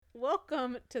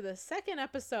Welcome to the second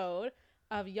episode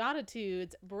of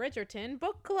Yotitude's Bridgerton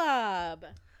Book Club.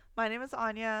 My name is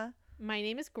Anya. My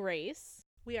name is Grace.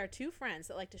 We are two friends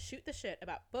that like to shoot the shit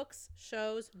about books,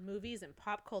 shows, movies, and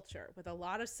pop culture with a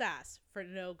lot of sass for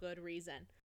no good reason.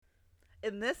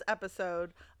 In this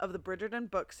episode of the Bridgerton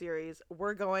book series,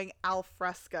 we're going al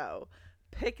fresco.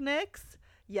 Picnics,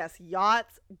 yes,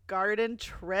 yachts, garden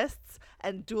trysts,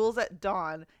 and duels at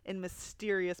dawn in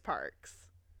mysterious parks.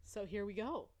 So here we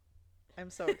go. I'm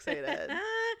so excited.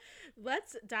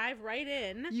 Let's dive right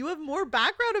in. You have more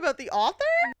background about the author?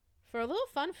 For a little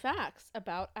fun facts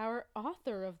about our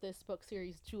author of this book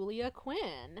series, Julia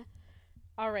Quinn.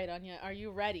 All right, Anya, are you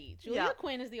ready? Julia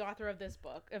Quinn is the author of this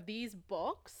book, of these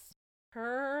books.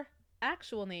 Her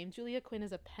actual name, Julia Quinn,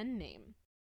 is a pen name.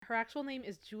 Her actual name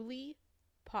is Julie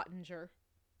Pottinger.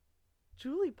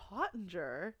 Julie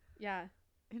Pottinger? Yeah.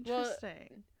 Interesting.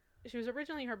 Well, she was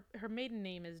originally, her maiden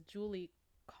name is Julie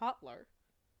Cotler.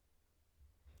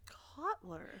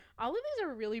 Cotler? All of these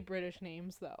are really British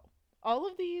names, though. All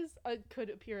of these could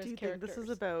appear as characters. Do you think this is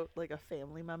about, like, a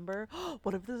family member?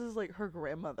 What if this is, like, her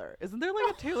grandmother? Isn't there,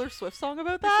 like, a Taylor Swift song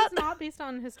about that? This is not based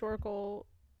on historical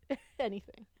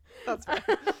anything. That's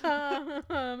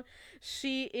fair.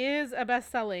 She is a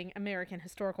best-selling American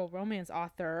historical romance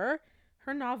author.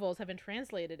 Her novels have been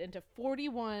translated into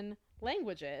 41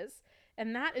 languages,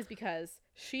 and that is because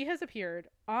she has appeared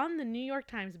on the New York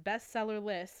Times bestseller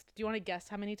list. Do you want to guess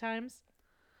how many times?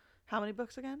 How many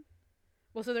books again?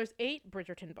 Well, so there's 8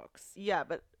 Bridgerton books. Yeah,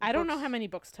 but I don't know how many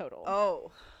books total.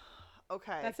 Oh,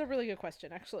 okay. That's a really good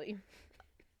question, actually.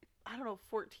 I don't know,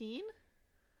 14?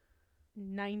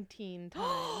 19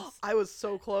 times. I was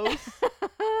so close.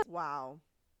 Wow.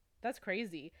 That's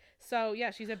crazy. So,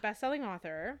 yeah, she's a best-selling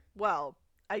author. Well,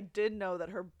 I did know that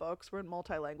her books were in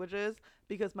multi-languages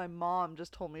because my mom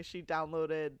just told me she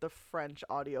downloaded the French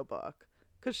audiobook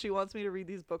because she wants me to read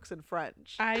these books in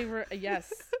French.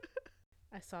 Yes.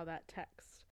 I saw that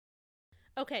text.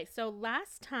 Okay, so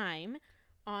last time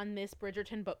on this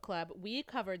Bridgerton book club, we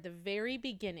covered the very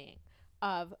beginning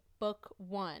of book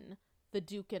 1, The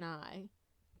Duke and I,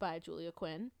 by Julia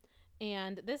Quinn.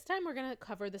 And this time we're going to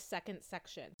cover the second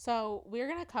section. So we're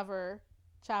going to cover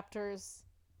chapters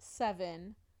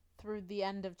 7 through the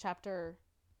end of chapter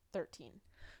 13.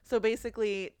 So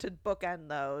basically, to bookend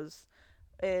those,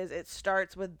 is it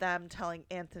starts with them telling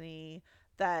Anthony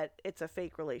that it's a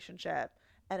fake relationship,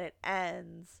 and it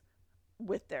ends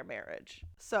with their marriage.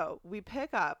 So we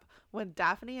pick up when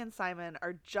Daphne and Simon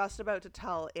are just about to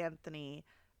tell Anthony.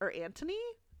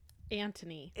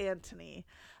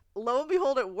 Lo and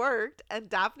behold, it worked, and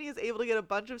Daphne is able to get a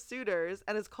bunch of suitors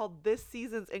and is called this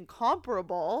season's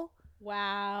Incomparable.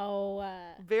 Wow.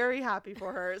 Very happy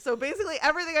for her. So basically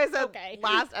everything I said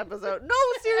last episode. No,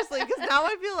 seriously, because now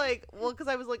I feel like, because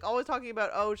I was like always talking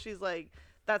about, she's like,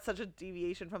 that's such a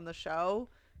deviation from the show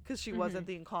because she wasn't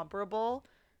the Incomparable,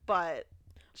 but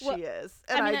she is.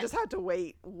 And I just had to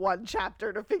wait one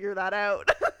chapter to figure that out.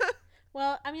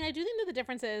 Well, I mean, I do think that the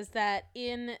difference is that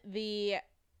in the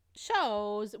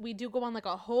shows, we do go on like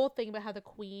a whole thing about how the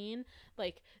queen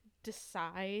like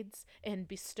decides and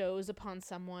bestows upon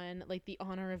someone like the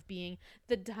honor of being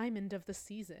the diamond of the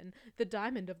season, the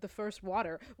diamond of the first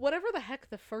water, whatever the heck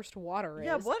the first water is.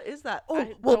 Yeah, what is that?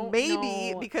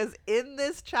 Maybe because in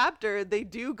this chapter they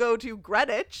do go to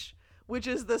Greenwich, which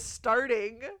is the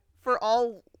starting for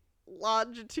all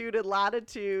longitude and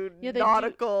latitude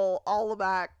nautical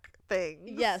almanac things.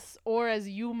 Yes, or as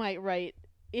you might write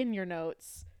in your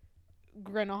notes,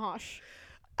 Grenache.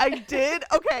 I did?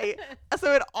 Okay.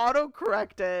 So it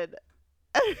auto-corrected.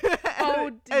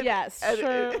 Yes,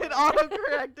 sure. It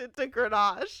auto-corrected to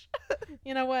Grenache.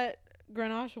 You know what?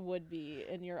 Grenache would be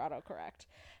in your autocorrect.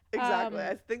 Exactly.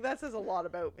 I think that says a lot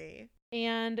about me.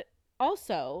 And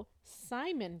also,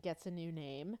 Simon gets a new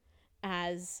name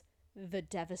as the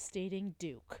Devastating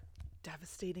Duke.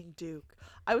 Devastating Duke.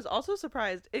 I was also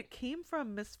surprised. It came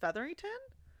from Miss Featherington,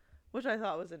 which I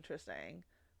thought was interesting.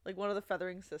 Like one of the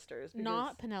Feathering sisters.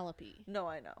 Not Penelope. No,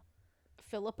 I know.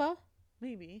 Philippa?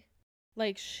 Maybe.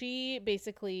 Like she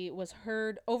basically was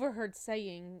overheard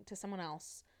saying to someone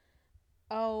else,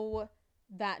 "Oh,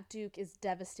 that Duke is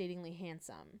devastatingly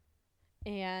handsome."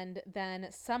 And then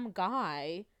some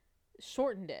guy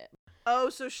shortened it.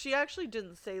 Oh, so she actually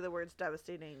didn't say the words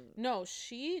devastating. No,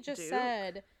 she just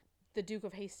said the Duke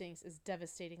of Hastings is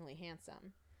devastatingly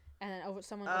handsome. And then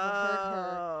someone overheard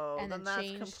her and then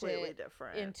changed it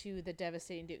different into the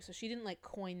Devastating Duke. So she didn't like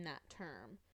coin that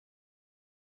term.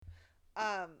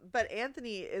 But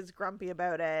Anthony is grumpy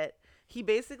about it. He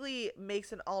basically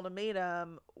makes an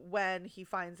ultimatum when he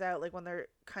finds out, like when they're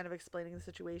kind of explaining the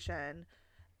situation,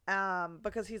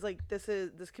 Because he's like, this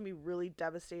can be really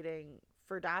devastating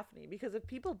for Daphne, because if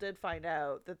people did find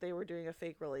out that they were doing a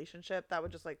fake relationship, that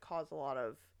would just like cause a lot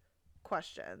of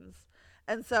questions.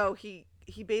 And so he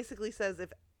basically says,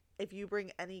 if you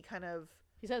bring any kind of,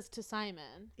 he says to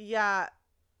Simon, yeah,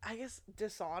 I guess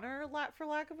dishonor, for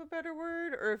lack of a better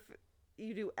word, or if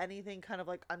you do anything kind of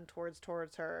like untoward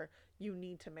towards her, you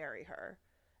need to marry her.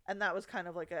 And that was kind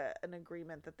of like an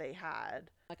agreement that they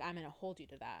had. Like, I'm gonna hold you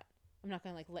to that. I'm not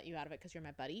gonna like let you out of it because you're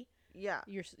my buddy. Yeah,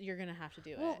 you're gonna have to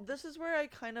do it. Well, this is where I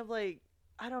kind of like,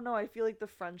 I don't know, I feel like the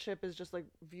friendship is just like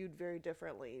viewed very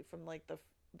differently from like the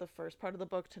first part of the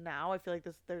book to now. I feel like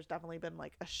there's definitely been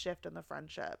like a shift in the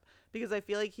friendship, because I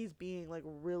feel like he's being like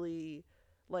really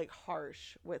like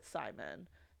harsh with Simon.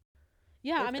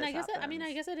 Yeah, I mean, I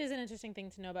guess it is an interesting thing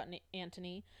to know about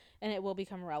Antony, and it will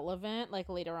become relevant like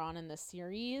later on in the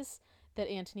series, that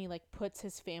Antony like puts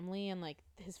his family and like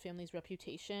his family's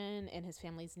reputation and his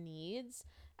family's needs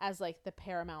as like the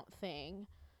paramount thing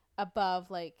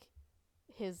above like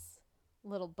his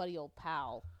little buddy old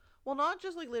pal. Well, not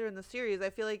just like later in the series. I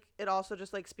feel like it also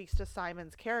just like speaks to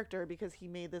Simon's character, because he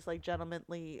made this like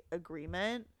gentlemanly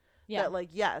agreement that like,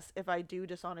 yes, if I do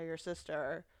dishonor your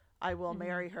sister, I will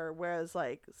marry her. Whereas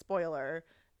like, spoiler,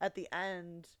 at the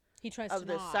end he tries of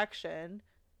this section,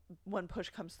 when push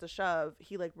comes to shove,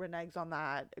 he like reneges on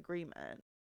that agreement.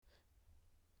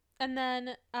 And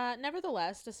then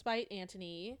nevertheless, despite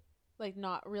Antony like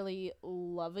not really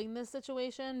loving this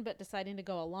situation but deciding to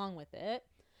go along with it,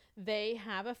 they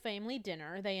have a family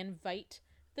dinner. They invite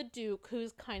the Duke,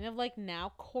 who's kind of like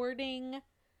now courting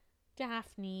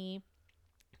Daphne,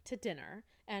 to dinner,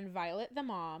 and Violet the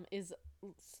mom is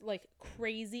like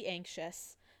crazy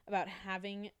anxious about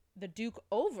having the Duke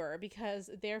over, because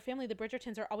their family, the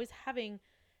Bridgertons, are always having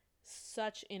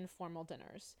such informal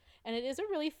dinners. And it is a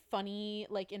really funny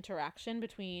like interaction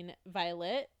between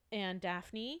Violet and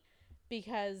Daphne,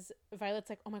 because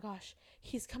Violet's like, oh my gosh,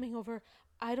 he's coming over.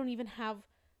 I don't even have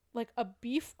like a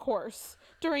beef course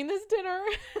during this dinner.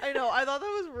 I know. I thought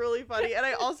that was really funny. And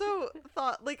I also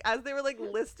thought, like, as they were like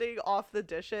listing off the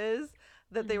dishes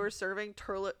that they were serving,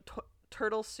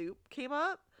 turtle soup came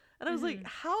up. And I was like,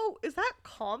 how is that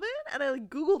common? And I like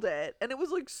Googled it, and it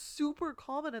was like super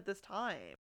common at this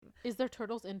time. Is there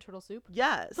turtles in turtle soup?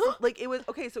 Yes. Like, it was,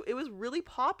 okay, so it was really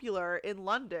popular in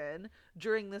London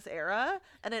during this era,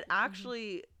 and it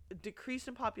actually decreased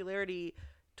in popularity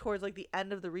towards like the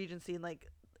end of the Regency in like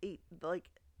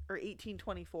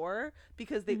 1824,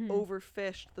 because they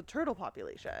overfished the turtle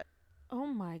population. Oh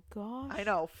my gosh. I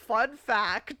know. Fun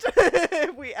fact.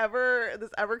 If this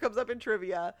ever comes up in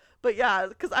trivia. But yeah,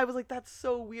 because I was like, that's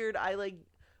so weird. I like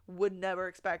would never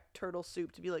expect turtle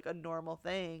soup to be like a normal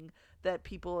thing that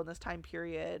people in this time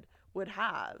period would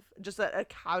have, just at a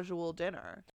casual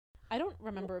dinner. I don't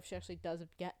remember if she actually does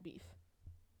get beef.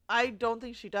 I don't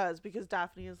think she does, because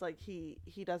Daphne is like, he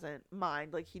doesn't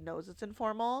mind, like he knows it's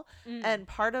informal. And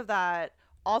part of that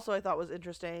also I thought was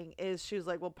interesting is she was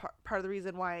like, well, part of the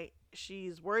reason why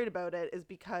she's worried about it is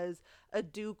because a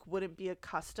duke wouldn't be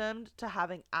accustomed to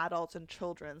having adults and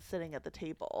children sitting at the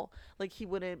table. Like, he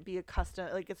wouldn't be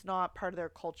accustomed, like it's not part of their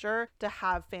culture to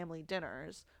have family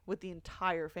dinners with the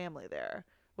entire family there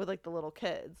with like the little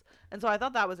kids. And so I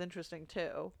thought that was interesting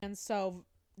too. And so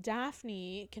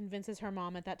Daphne convinces her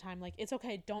mom at that time, like, it's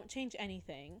okay, don't change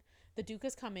anything. The Duke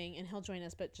is coming and he'll join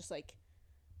us, but just like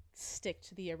stick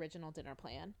to the original dinner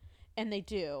plan. And they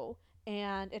do.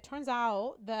 And it turns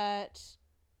out that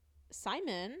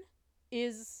Simon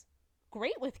is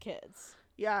great with kids.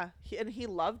 Yeah, he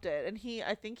loved it. And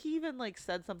I think he even like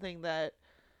said something that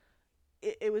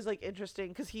it was like interesting,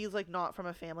 because he's like not from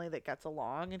a family that gets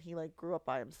along, and he like grew up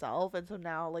by himself. And so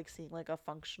now like seeing like a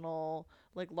functional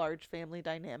like large family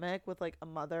dynamic with like a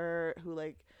mother who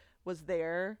like was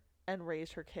there and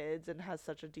raised her kids and has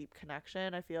such a deep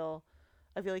connection, I feel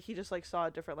like he just like saw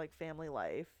a different like family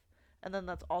life. And then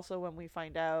that's also when we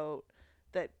find out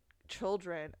that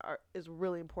children is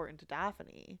really important to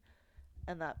Daphne,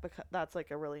 and that's like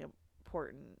a really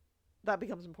important, that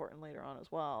becomes important later on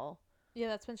as well. Yeah,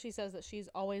 that's when she says that she's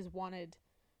always wanted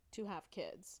to have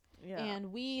kids. Yeah.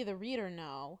 And we, the reader,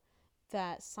 know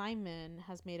that Simon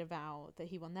has made a vow that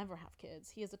he will never have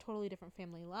kids. He has a totally different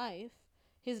family life.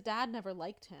 His dad never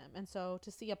liked him. And so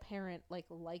to see a parent like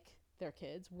their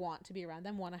kids, want to be around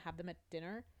them, want to have them at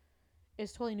dinner,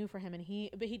 is totally new for him.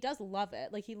 But he does love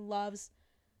it. Like, he loves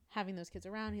having those kids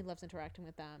around. He loves interacting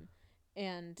with them.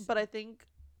 But I think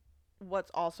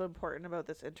what's also important about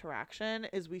this interaction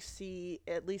is we see,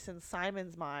 at least in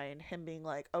Simon's mind, him being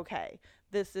like, okay,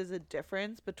 this is a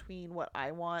difference between what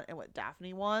I want and what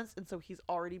Daphne wants. And so he's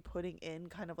already putting in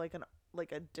kind of like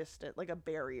a distant, like a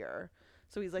barrier,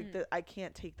 So he's like, I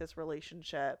can't take this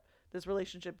relationship. This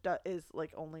relationship is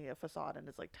like only a facade and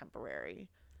is like temporary.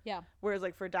 Yeah. Whereas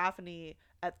like for Daphne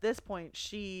at this point,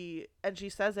 she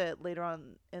says it later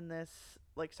on in this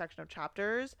like section of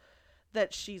chapters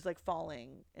that she's like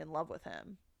falling in love with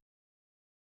him.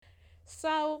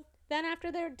 So then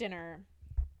after their dinner,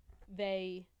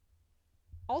 they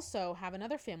also have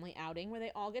another family outing where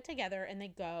they all get together and they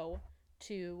go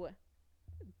to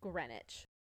Greenwich.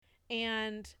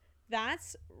 And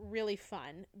that's really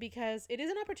fun because it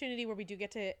is an opportunity where we do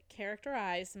get to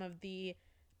characterize some of the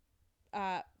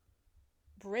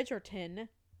Bridgerton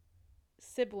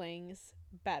siblings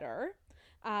better.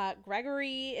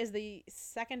 Gregory is the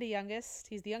second to youngest.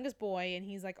 He's the youngest boy, and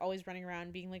he's like always running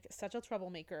around being like such a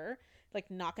troublemaker,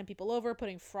 like knocking people over,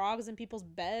 putting frogs in people's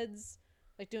beds,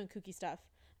 like doing kooky stuff.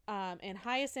 And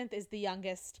Hyacinth is the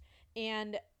youngest,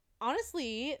 and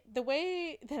honestly, the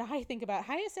way that I think about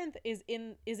Hyacinth is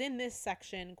in this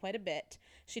section quite a bit.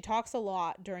 She talks a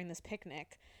lot during this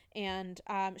picnic, and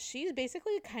she's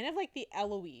basically kind of like the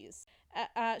Eloise.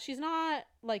 She's not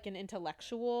like an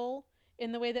intellectual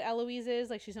in the way that Eloise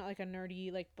is. Like, she's not like a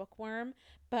nerdy like bookworm,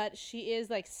 but she is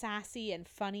like sassy and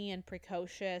funny and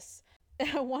precocious.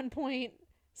 At one point,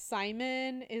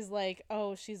 Simon is like,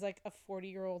 oh, she's like a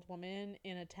 40-year-old woman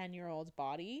in a 10-year-old's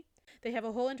body. They have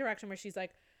a whole interaction where she's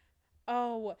like,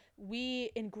 oh,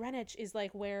 we in Greenwich is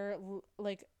like where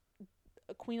like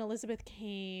Queen Elizabeth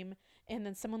came, and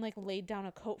then someone like laid down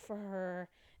a coat for her,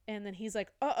 and then he's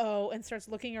like, uh-oh, and starts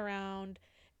looking around,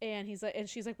 and he's like, and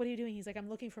she's like, what are you doing? He's like, I'm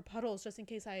looking for puddles just in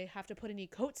case I have to put any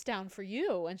coats down for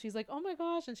you. And she's like, oh my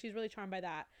gosh, and she's really charmed by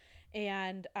that.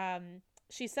 And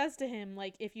she says to him,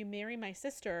 like, if you marry my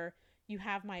sister, you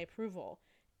have my approval,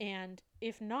 and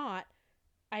if not,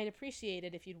 I'd appreciate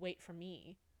it if you'd wait for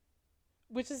me.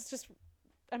 Which is just,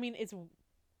 I mean, it's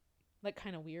like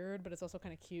kind of weird, but it's also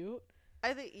kind of cute.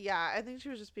 I think she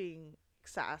was just being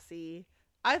sassy.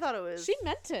 I thought it was. She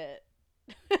meant it.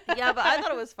 Yeah, but I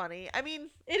thought it was funny. I mean,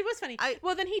 it was funny.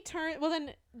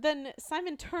 Then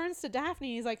Simon turns to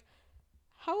Daphne. He's like,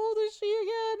 how old is she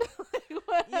again?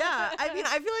 Yeah, I mean,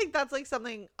 I feel like that's like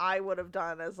something I would have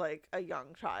done as like a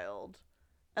young child,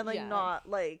 and like not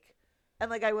like. And,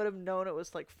 like, I would have known it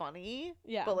was, like, funny.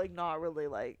 Yeah. But, like, not really,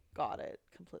 like, got it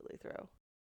completely through.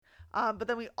 But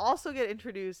then we also get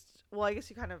introduced, well, I guess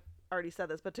you kind of already said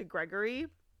this, but to Gregory,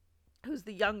 who's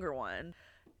the younger one,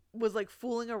 was, like,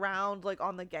 fooling around, like,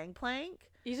 on the gangplank.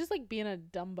 He's just, like, being a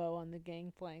Dumbo on the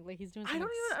gangplank. Like, he's doing something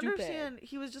stupid. I don't even understand.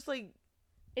 He was just, like...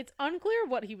 It's unclear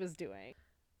what he was doing.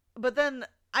 But then...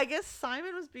 I guess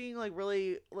Simon was being like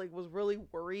really like was really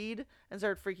worried and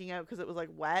started freaking out because it was like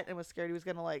wet and was scared he was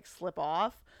gonna like slip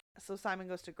off. So Simon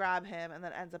goes to grab him and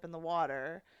then ends up in the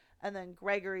water. And then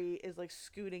Gregory is like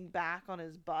scooting back on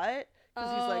his butt because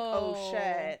he's like, oh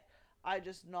shit, I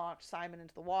just knocked Simon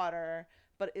into the water,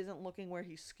 but isn't looking where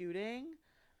he's scooting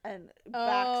and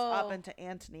backs up into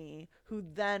Anthony, who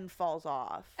then falls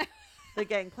off the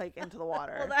gangplank into the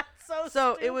water. Well, that's so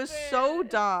stupid. It was so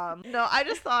dumb. No, I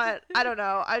just thought, I don't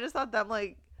know. I just thought them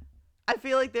like, I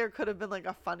feel like there could have been like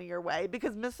a funnier way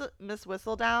because Miss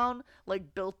Whistledown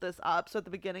like built this up. So at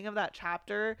the beginning of that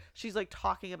chapter, she's like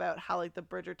talking about how like the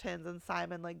Bridgertons and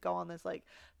Simon like go on this like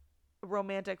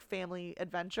romantic family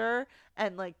adventure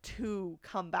and like two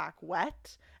come back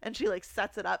wet, and she like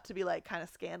sets it up to be like kind of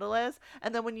scandalous,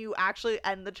 and then when you actually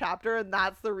end the chapter and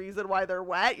that's the reason why they're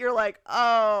wet, you're like,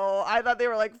 oh, I thought they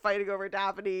were like fighting over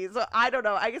Daphne. So I don't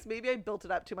know, I guess maybe I built it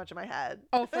up too much in my head.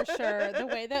 Oh, for sure. The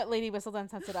way that Lady Whistledown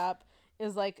sets it up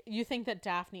is like you think that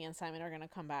Daphne and Simon are gonna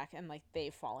come back and like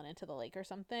they've fallen into the lake or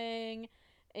something,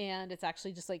 and it's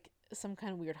actually just like some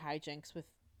kind of weird hijinks with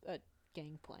a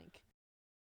gangplank.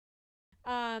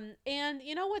 And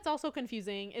you know what's also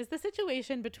confusing is the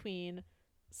situation between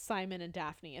Simon and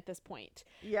Daphne at this point.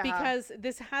 Yeah. Because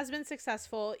this has been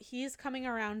successful. He's coming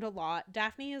around a lot.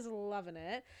 Daphne is loving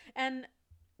it. And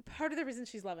part of the reason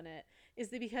she's loving it is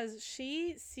that because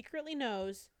she secretly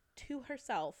knows to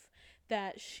herself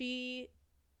that she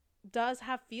does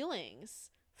have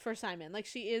feelings for Simon. Like,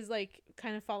 she is like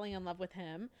kind of falling in love with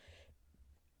him.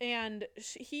 And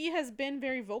he has been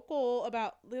very vocal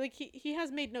about, like, he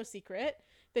has made no secret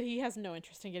that he has no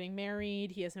interest in getting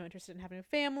married. He has no interest in having a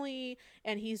family.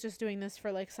 And he's just doing this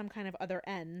for, like, some kind of other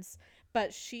ends.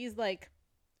 But she's like,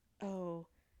 oh,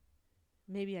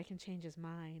 maybe I can change his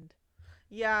mind.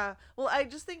 Yeah. Well, I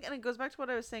just think, and it goes back to what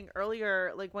I was saying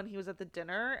earlier, like when he was at the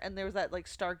dinner and there was that like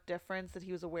stark difference that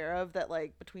he was aware of, that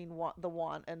like between the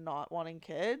want and not wanting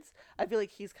kids. I feel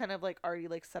like he's kind of like already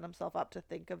like set himself up to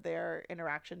think of their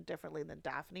interaction differently than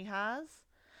Daphne has.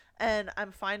 And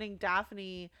I'm finding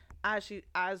Daphne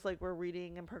as like we're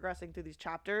reading and progressing through these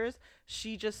chapters,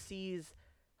 she just sees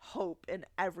hope in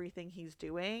everything he's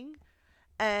doing.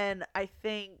 And I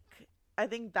think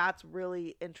that's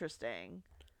really interesting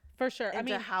For sure. I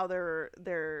into mean, how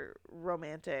their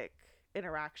romantic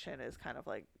interaction is kind of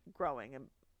like growing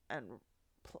and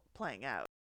playing out.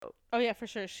 oh yeah, for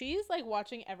sure. She's like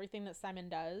watching everything that Simon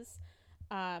does,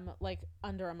 like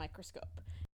under a microscope.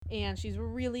 And she's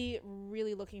really,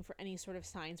 really looking for any sort of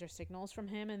signs or signals from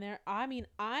him. And I mean,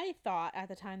 I thought at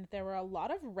the time that there were a lot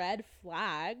of red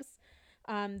flags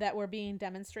that were being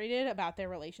demonstrated about their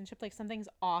relationship. Like something's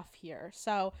off here.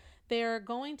 So they're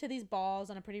going to these balls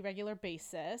on a pretty regular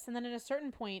basis. And then at a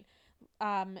certain point,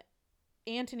 um,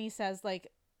 Antony says, like,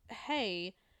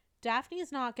 hey, Daphne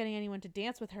is not getting anyone to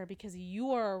dance with her because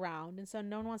you are around. And so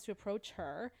no one wants to approach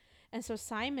her. And so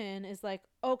Simon is like,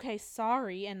 okay,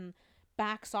 sorry. And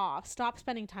backs off, stops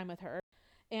spending time with her.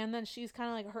 And then she's kind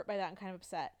of like hurt by that and kind of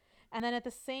upset. And then at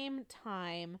the same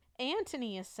time,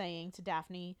 Antony is saying to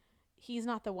Daphne, he's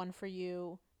not the one for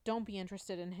you. Don't be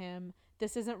interested in him.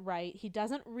 This isn't right. He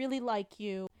doesn't really like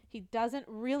you. He doesn't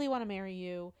really want to marry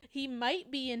you. He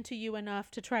might be into you enough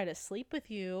to try to sleep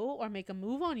with you or make a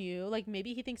move on you. Like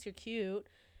maybe he thinks you're cute.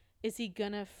 Is he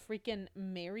gonna freaking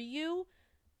marry you?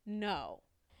 No.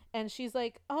 And she's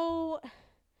like, oh,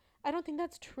 I don't think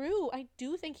that's true. I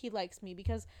do think he likes me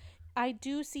because I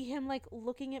do see him like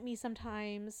looking at me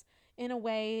sometimes in a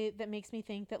way that makes me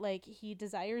think that like he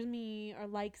desires me or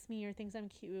likes me or thinks I'm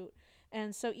cute.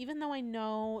 And so even though I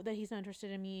know that he's not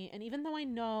interested in me, and even though I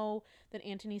know that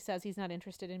Antony says he's not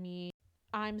interested in me,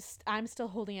 I'm still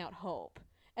holding out hope.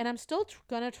 And I'm still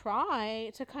gonna try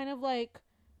to kind of like,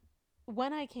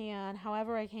 when I can,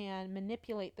 however I can,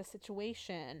 manipulate the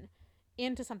situation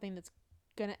into something that's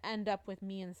gonna end up with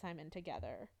me and Simon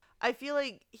together. I feel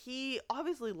like he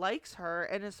obviously likes her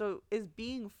and is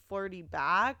being flirty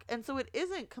back, and so it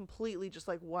isn't completely just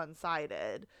like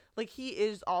one-sided. Like he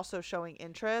is also showing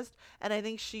interest, and I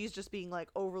think she's just being like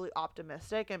overly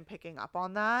optimistic and picking up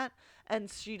on that, and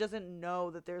she doesn't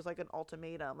know that there's like an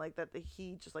ultimatum, like that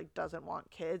he just like doesn't want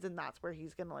kids, and that's where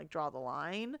he's gonna like draw the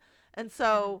line. And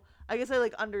so I guess I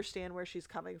like understand where she's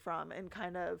coming from and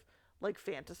kind of like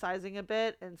fantasizing a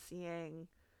bit and seeing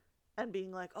and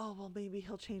being like, oh, well, maybe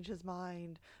he'll change his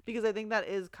mind. Because I think that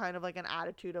is kind of like an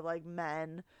attitude of like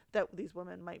men that these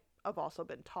women might have also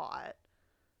been taught.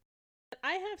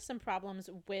 I have some problems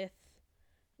with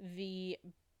the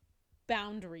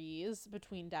boundaries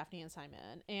between Daphne and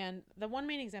Simon. And the one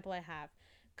main example I have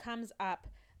comes up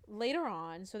later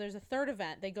on. So there's a third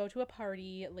event. They go to a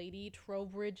party, Lady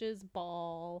Trowbridge's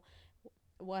ball,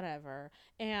 whatever.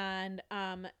 And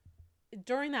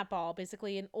during that ball,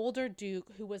 basically, an older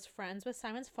duke who was friends with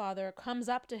Simon's father comes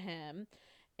up to him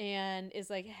and is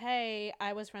like, hey,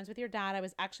 I was friends with your dad. I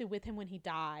was actually with him when he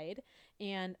died.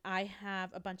 And I have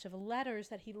a bunch of letters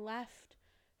that he left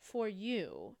for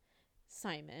you,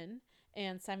 Simon.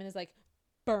 And Simon is like,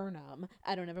 burn them.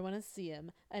 I don't ever want to see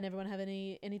him. I never want to have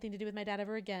anything to do with my dad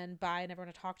ever again. Bye. I never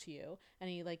want to talk to you. And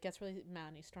he like gets really mad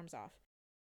and he storms off.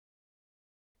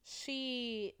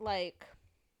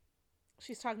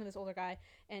 She's talking to this older guy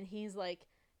and he's like,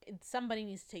 somebody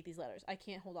needs to take these letters. I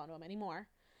can't hold on to them anymore.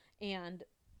 And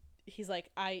he's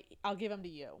like, I'll give them to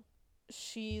you.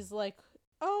 She's like,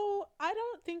 oh, I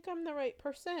don't think I'm the right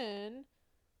person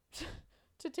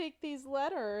to take these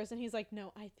letters. And he's like,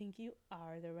 no, I think you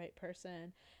are the right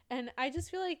person. And I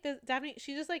just feel like Daphne,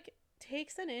 she just like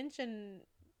takes an inch and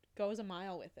goes a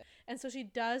mile with it. And so she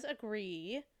does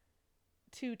agree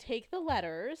to take the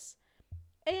letters.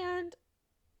 And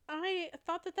I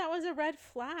thought that was a red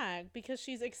flag because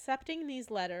she's accepting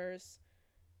these letters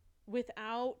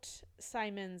without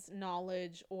Simon's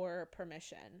knowledge or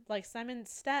permission. Like Simon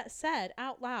said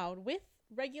out loud with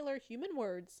regular human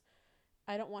words,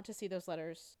 I don't want to see those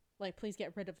letters. Like, please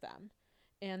get rid of them.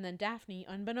 And then Daphne,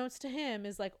 unbeknownst to him,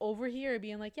 is like over here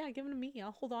being like, yeah, give him to me.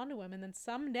 I'll hold on to him. And then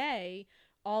someday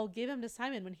I'll give him to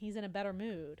Simon when he's in a better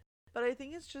mood. But I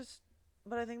think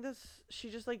she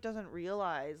just like doesn't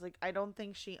realize, like, I don't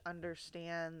think she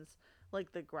understands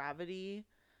like the gravity.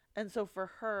 And so for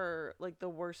her, like the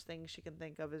worst thing she can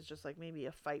think of is just like maybe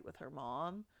a fight with her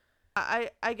mom. I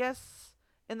guess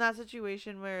in that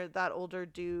situation where that older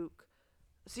duke,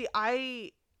 see,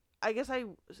 I guess I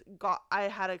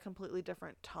had a completely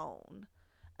different tone.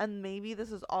 And maybe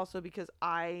this is also because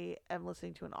I am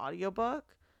listening to an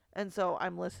audiobook, and so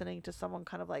I'm listening to someone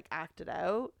kind of like act it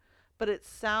out, but it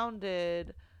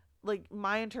sounded like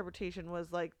my interpretation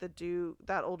was like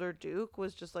that older duke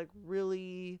was just like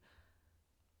really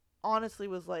honestly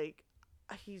was like,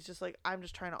 he's just like, I'm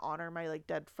just trying to honor my like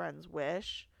dead friend's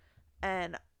wish,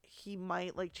 and he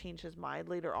might like change his mind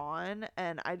later on,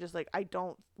 and I just like I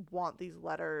don't want these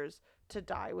letters to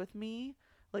die with me.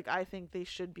 Like I think they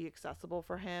should be accessible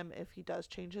for him if he does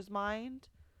change his mind.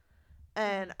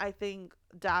 And I think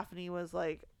Daphne was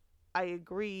like, I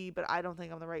agree, but I don't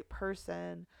think I'm the right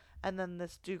person. And then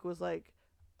this Duke was like,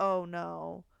 oh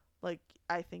no, like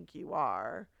I think you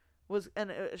are.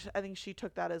 I think she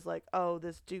took that as like, oh,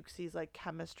 this Duke sees like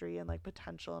chemistry and like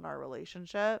potential in our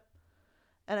relationship.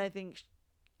 And I think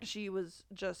she was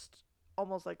just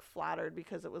almost like flattered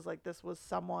because it was like this was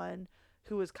someone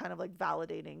who was kind of like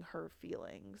validating her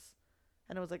feelings,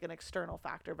 and it was like an external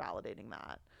factor validating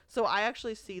that. So I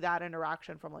actually see that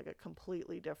interaction from like a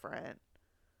completely different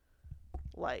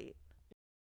light.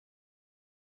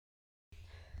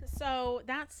 So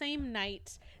that same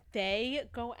night, they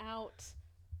go out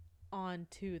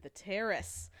onto the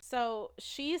terrace. So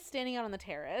she's standing out on the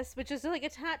terrace, which is like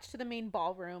attached to the main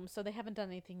ballroom, so they haven't done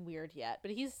anything weird yet.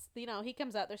 But he's, he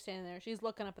comes out, they're standing there, she's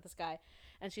looking up at the sky,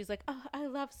 and she's like, oh, I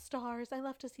love stars, I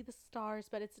love to see the stars,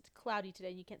 but it's cloudy today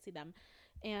and you can't see them.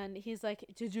 And he's like,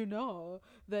 did you know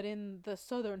that in the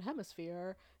southern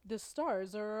hemisphere the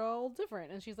stars are all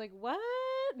different? And she's like, what?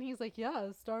 And he's like,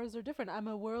 yeah, stars are different, I'm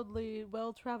a worldly,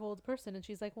 well-traveled person. And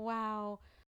she's like, wow.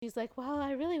 He's like, well,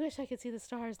 I really wish I could see the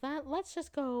stars. Let's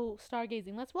just go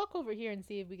stargazing. Let's walk over here and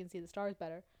see if we can see the stars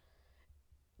better.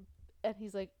 And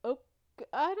he's like, oh,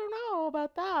 I don't know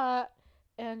about that.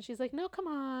 And she's like, no, come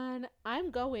on.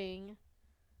 I'm going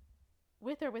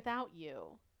with or without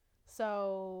you.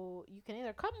 So you can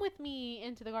either come with me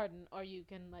into the garden or you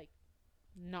can, like,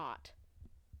 not.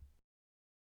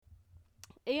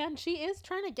 And she is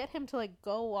trying to get him to, like,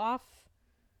 go off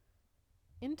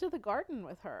into the garden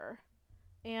with her.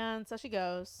 And so she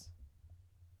goes,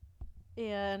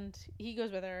 and he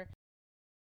goes with her.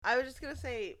 I was just gonna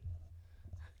say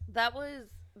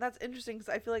that's interesting because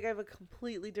I feel like I have a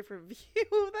completely different view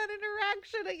of that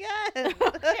interaction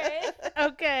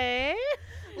again. Okay.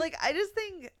 Like I just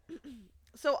think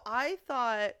so. I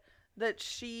thought that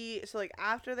like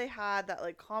after they had that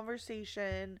like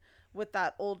conversation with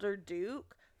that older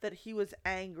Duke, that he was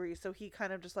angry, so he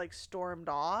kind of just like stormed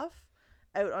off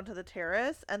out onto the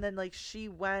terrace, and then like she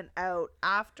went out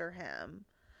after him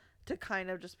to kind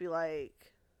of just be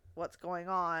like, what's going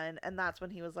on? And that's when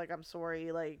he was like, I'm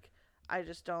sorry, like I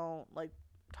just don't like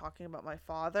talking about my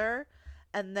father.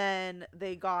 And then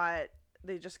they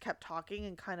just kept talking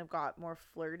and kind of got more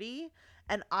flirty,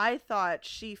 and I thought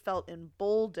she felt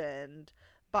emboldened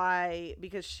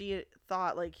because she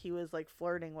thought like he was like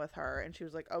flirting with her, and she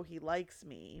was like, oh, he likes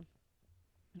me.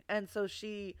 And so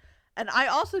and I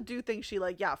also do think she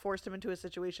like, yeah, forced him into a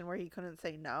situation where he couldn't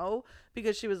say no,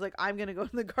 because she was like, I'm going to go in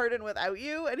the garden without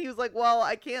you. And he was like, well,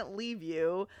 I can't leave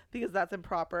you because that's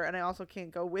improper. And I also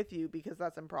can't go with you because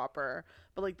that's improper.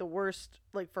 But like the worst,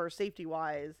 like for safety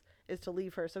wise, is to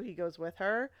leave her. So he goes with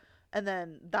her. And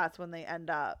then that's when they end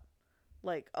up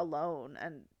like alone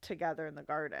and together in the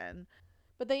garden.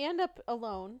 But they end up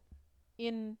alone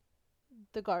in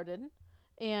the garden.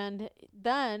 And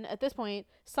then at this point,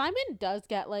 Simon does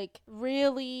get like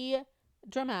really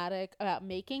dramatic about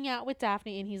making out with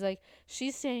Daphne, and he's like,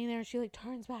 she's standing there and she like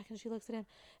turns back and she looks at him,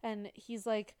 and he's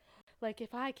like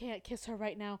if I can't kiss her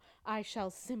right now, I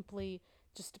shall simply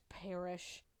just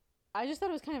perish. I just thought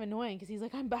it was kind of annoying because he's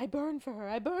like, I burn for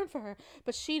her,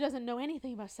 but she doesn't know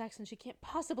anything about sex and she can't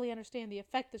possibly understand the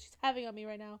effect that she's having on me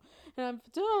right now, and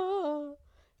it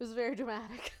was very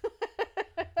dramatic.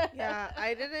 Yeah,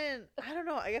 I don't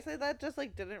know, I guess that just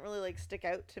like didn't really like stick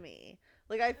out to me.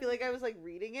 Like I feel like I was like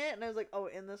reading it and I was like, oh,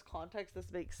 in this context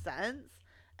this makes sense.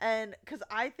 And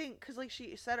because like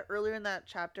she said earlier in that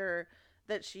chapter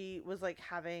that she was like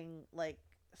having like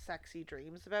sexy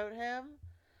dreams about him,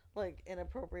 like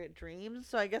inappropriate dreams.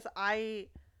 So I guess I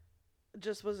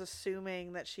just was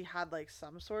assuming that she had like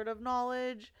some sort of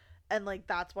knowledge, and like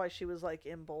that's why she was like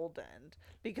emboldened,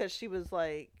 because she was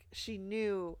like, she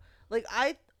knew, like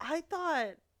I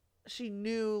thought she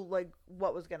knew like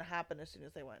what was gonna happen as soon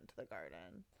as they went into the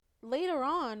garden. Later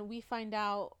on we find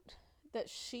out that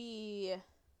she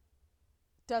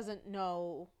doesn't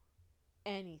know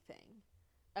anything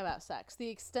about sex. The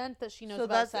extent that she knows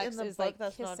about sex is like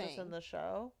that's kissing. Not just in the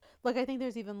show. Like I think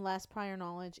there's even less prior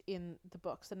knowledge in the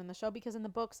books than in the show, because in the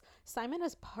books Simon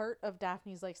is part of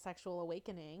Daphne's like sexual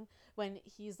awakening when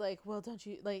he's like, well, don't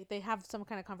you, like they have some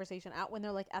kind of conversation out when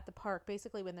they're like at the park,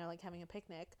 basically when they're like having a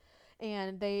picnic,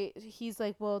 and he's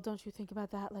like, well, don't you think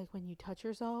about that like when you touch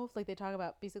yourself? Like they talk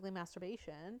about basically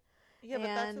masturbation. Yeah, but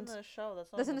that's in the show.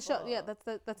 That's in the show. Yeah,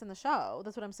 that's in the show.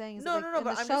 That's what I'm saying. No,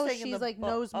 but I'm just saying she's like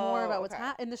knows more about what's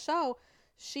happening. In the show,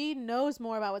 she knows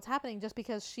more about what's happening just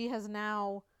because she has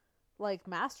now like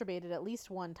masturbated at least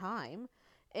one time.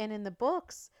 And in the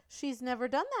books, she's never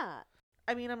done that.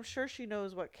 I mean, I'm sure she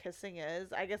knows what kissing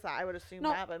is. I guess I would assume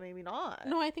that, but maybe not.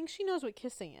 No, I think she knows what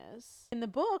kissing is. In the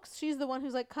books, she's the one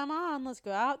who's like, come on, let's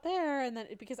go out there. And then,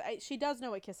 because she does know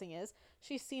what kissing is.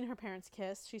 She's seen her parents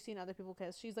kiss. She's seen other people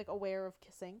kiss. She's, like, aware of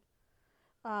kissing.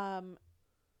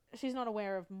 She's not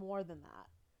aware of more than that,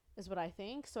 is what I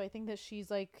think. So I think that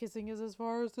she's like, kissing is as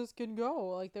far as this can go.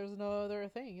 Like, there's no other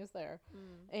thing, is there?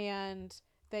 And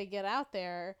they get out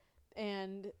there,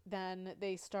 and then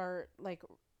they start, like,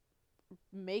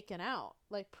 making out,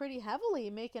 like, pretty heavily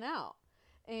making out.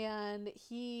 And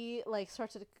he, like,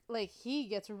 starts to, like, he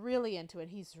gets really into it.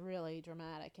 He's really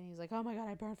dramatic, and he's like, oh my god,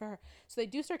 I burned for her. So they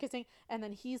do start kissing, and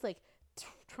then he's, like,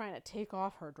 trying to take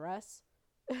off her dress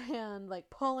and, like,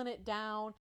 pulling it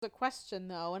down. The question,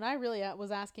 though, and I really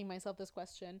was asking myself this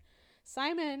question.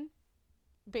 Simon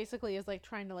basically is, like,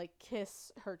 trying to, like,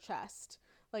 kiss her chest,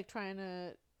 like, trying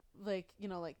to, like, you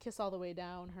know, like, kiss all the way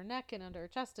down her neck and under her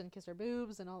chest and kiss her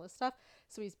boobs and all this stuff.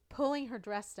 So he's pulling her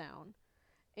dress down,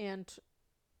 and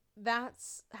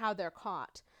that's how they're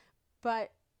caught.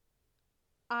 But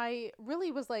I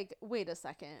really was like, wait a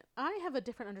second, I have a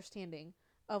different understanding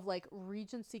of, like,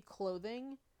 Regency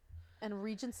clothing and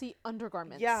Regency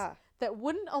undergarments. Yeah. That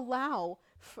wouldn't allow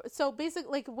so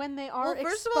basically, like, when they are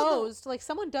exposed, like,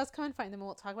 someone does come and find them, and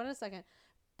we'll talk about it in a second,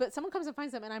 but someone comes and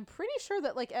finds them, and I'm pretty sure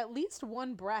that, like, at least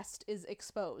one breast is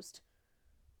exposed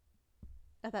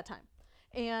at that time.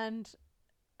 And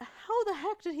how the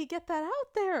heck did he get that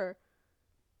out there?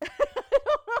 I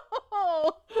don't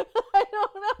know. I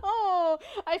don't know.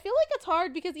 I feel like it's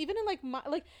hard because even in, like, my,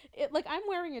 like, it, like, I'm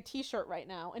wearing a t-shirt right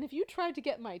now, and if you tried to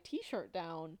get my t-shirt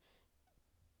down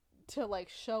to, like,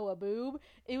 show a boob,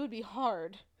 it would be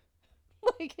hard.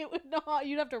 Like, it would not,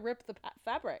 you'd have to rip the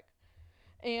fabric.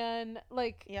 And,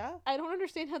 like, yeah, I don't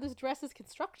understand how this dress is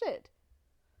constructed.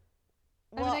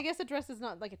 Well, I mean, I guess a dress is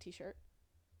not like a t-shirt.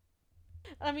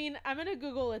 I mean, I'm gonna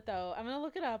Google it, though. I'm gonna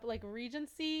look it up, like,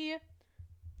 Regency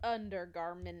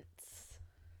undergarments.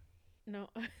 No.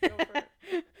 Go for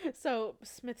it. So,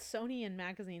 Smithsonian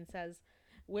Magazine says,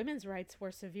 women's rights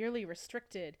were severely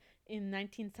restricted in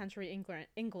 19th century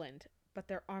England, but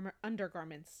their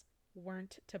undergarments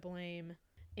weren't to blame.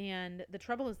 And the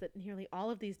trouble is that nearly all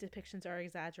of these depictions are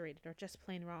exaggerated or just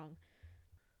plain wrong.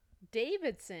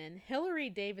 Hilary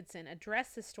Davidson, a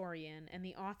dress historian and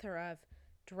the author of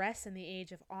Dress in the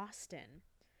Age of Austen,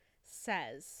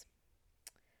 says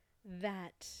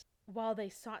that while they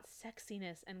sought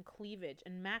sexiness and cleavage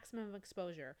and maximum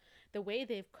exposure, the way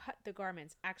they've cut the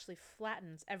garments actually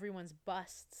flattens everyone's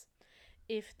busts.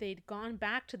 If they'd gone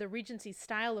back to the Regency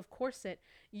style of corset,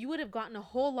 you would have gotten a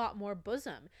whole lot more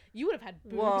bosom. You would have had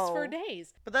boobs for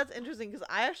days. But that's interesting because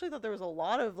I actually thought there was a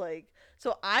lot of, like,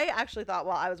 so I actually thought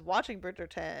while I was watching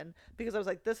Bridgerton, because I was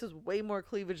like, this is way more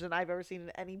cleavage than I've ever seen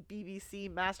in any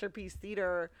BBC Masterpiece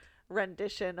Theater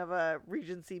rendition of a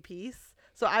Regency piece.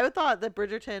 So I thought that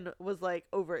Bridgerton was, like,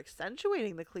 over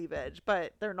accentuating the cleavage,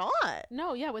 but they're not.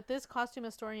 No, yeah, what this costume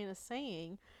historian is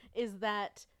saying is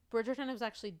that Bridgerton was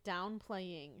actually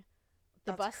downplaying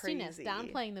the bustiness,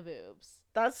 downplaying the boobs.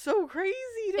 That's so crazy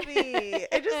to me.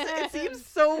 It seems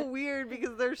so weird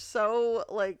because they're so,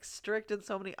 like, strict in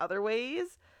so many other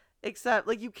ways, except,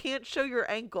 like, you can't show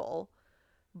your ankle,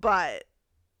 but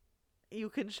you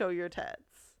can show your tits.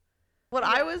 What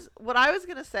I was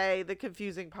gonna say, the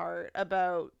confusing part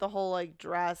about the whole, like,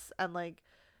 dress and, like,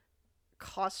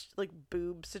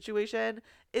 boob situation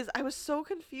is I was so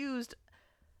confused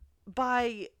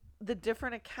by the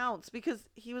different accounts, because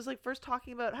he was, like, first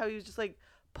talking about how he was just, like,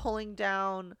 pulling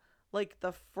down, like,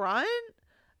 the front,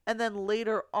 and then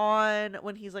later on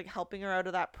when he's, like, helping her out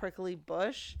of that prickly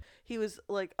bush, he was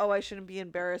like, oh, I shouldn't be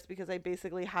embarrassed because I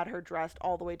basically had her dressed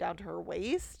all the way down to her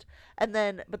waist. But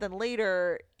then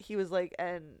later he was like,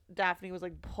 and Daphne was,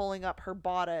 like, pulling up her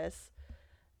bodice,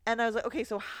 and I was like, okay,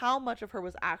 so how much of her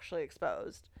was actually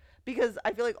exposed? Because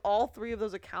I feel like all three of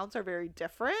those accounts are very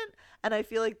different, and I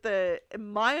feel like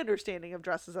my understanding of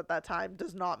dresses at that time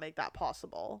does not make that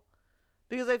possible.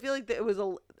 Because I feel like it was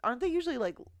aren't they usually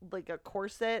like a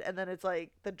corset, and then it's like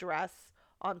the dress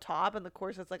on top, and the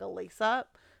corset's like a lace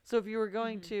up? So if you were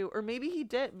going to, or maybe he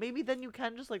did, maybe then you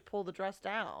can just, like, pull the dress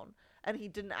down, and he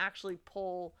didn't actually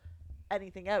pull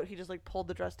anything out. He just, like, pulled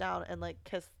the dress down and, like,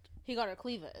 kissed. He got her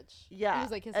cleavage. Yeah. He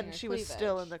was, like, kissing and her she cleavage. was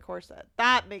still in the corset.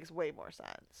 That makes way more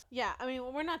sense. Yeah, I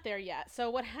mean, we're not there yet. So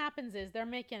what happens is they're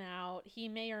making out. He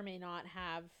may or may not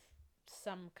have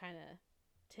some kind of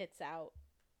tits out.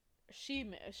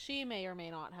 she may or may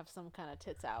not have some kind of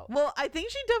tits out. Well, I think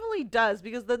she definitely does,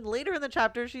 because then later in the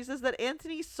chapter she says that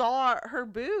Anthony saw her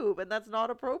boob and that's not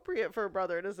appropriate for a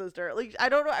brother and a sister. Like, I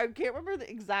don't know, I can't remember the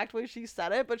exact way she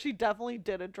said it, but she definitely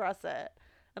did address it.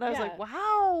 And I was like,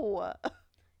 wow.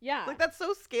 Yeah. Like, that's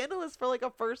so scandalous for like a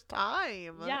first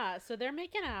time. Yeah, so they're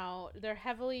making out. They're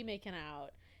heavily making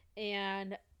out.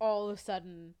 And all of a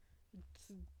sudden,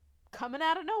 coming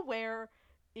out of nowhere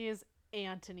is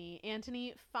Anthony.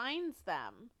 Anthony finds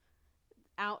them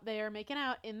out there making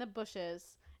out in the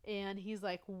bushes. And he's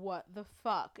like, what the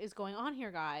fuck is going on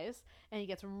here, guys? And he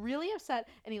gets really upset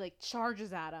and he like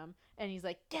charges at him. And he's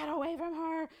like, get away from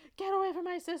her. Get away from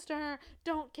my sister.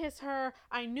 Don't kiss her.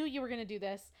 I knew you were going to do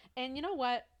this. And you know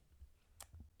what?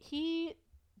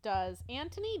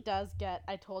 Anthony does get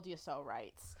I told you so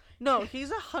rights. No,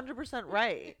 he's 100%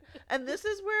 right. And this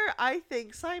is where I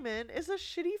think Simon is a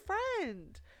shitty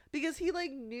friend. Because he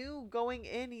like knew going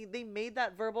in, they made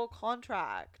that verbal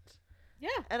contract. Yeah.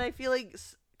 And I feel like,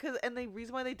 and the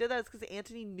reason why they did that is because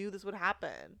Anthony knew this would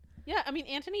happen. Yeah, I mean,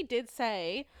 Anthony did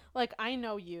say, like, I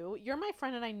know you. You're my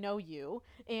friend and I know you.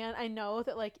 And I know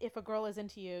that, like, if a girl is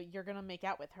into you, you're going to make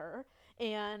out with her.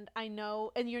 And I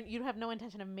know, and you have no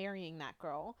intention of marrying that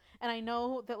girl. And I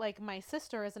know that, like, my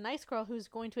sister is a nice girl who's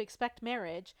going to expect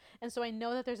marriage. And so I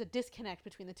know that there's a disconnect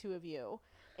between the two of you.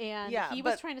 And he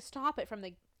was trying to stop it from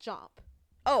the jump.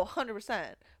 Oh,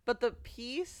 100%. But the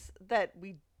piece that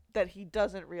he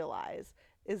doesn't realize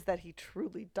is that he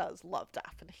truly does love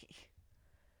Daphne.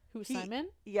 Simon?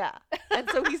 Yeah. And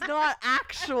so he's not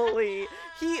actually,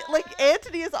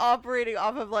 Anthony is operating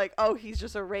off of like, oh, he's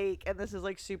just a rake and this is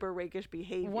like super rakish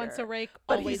behavior. Once a rake,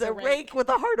 but always he's a rake with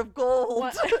a heart of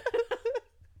gold.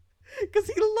 Because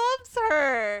he loves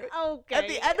her. Okay. At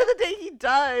the end of the day, he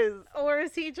does. Or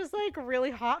is he just like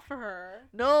really hot for her?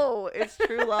 No, it's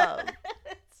true love.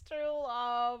 It's true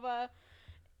love.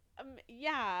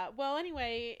 Yeah. Well,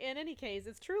 anyway, in any case,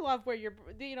 it's true love where your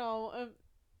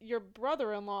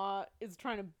brother-in-law is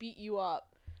trying to beat you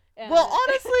up. Well,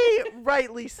 honestly,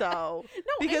 rightly so.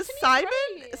 No, because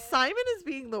Anthony's Simon is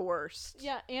being the worst.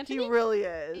 Yeah, Anthony. He really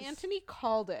is. Anthony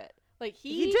called it. Like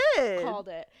he did called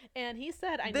it, and he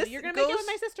said, "I know you're gonna make it with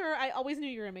my sister. I always knew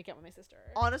you were gonna make it with my sister."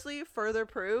 Honestly, further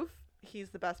proof, he's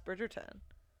the best Bridgerton.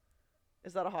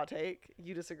 Is that a hot take?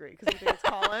 You disagree because you think it's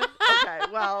Colin? Okay,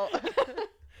 well.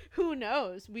 Who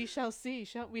knows? We shall see.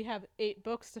 We have 8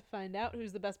 books to find out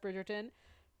who's the best Bridgerton.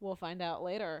 We'll find out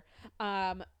later.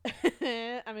 I'm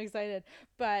excited.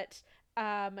 But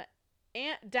Daphne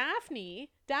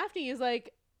is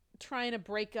like trying to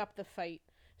break up the fight.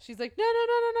 She's like, no,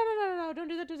 don't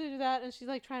do that. And she's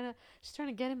like trying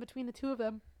to get in between the two of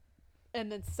them. And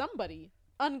then somebody,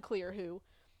 unclear who,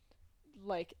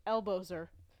 like elbows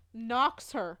her,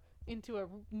 knocks her into a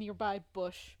nearby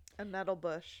bush. A nettle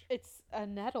bush. It's a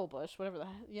nettle bush, whatever the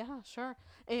heck. Yeah, sure.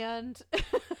 And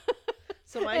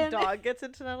so my dog gets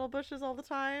into nettle bushes all the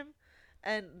time,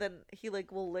 and then he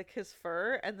like will lick his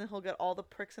fur, and then he'll get all the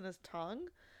pricks in his tongue,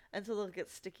 and so they'll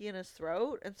get sticky in his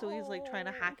throat, and so he's like trying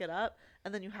to hack it up,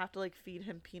 and then you have to like feed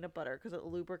him peanut butter because it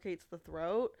lubricates the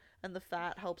throat, and the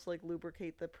fat helps like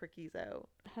lubricate the prickies out.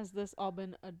 Has this all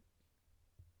been an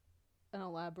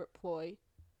elaborate ploy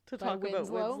to talk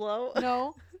about Winslow?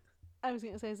 No. I was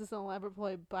going to say, is this an elaborate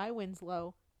ploy by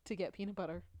Winslow to get peanut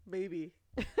butter? Maybe.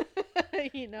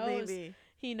 He knows. Maybe.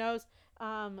 He knows.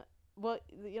 Well,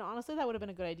 honestly, that would have been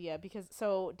a good idea because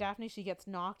Daphne, she gets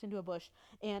knocked into a bush,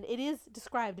 and it is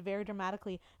described very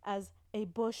dramatically as a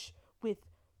bush with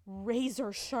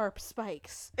razor sharp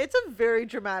spikes. It's a very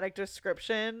dramatic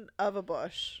description of a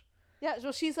bush. Yeah,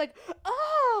 so she's like,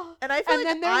 oh! And I feel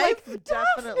like then I've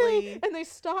definitely... And they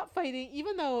stop fighting,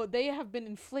 even though they have been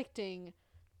inflicting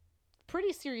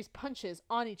pretty serious punches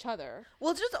on each other.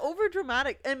 Well, it's just over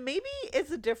dramatic, and maybe it's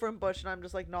a different bush and I'm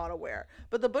just like not aware,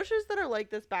 but the bushes that are like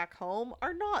this back home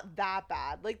are not that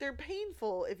bad. Like, they're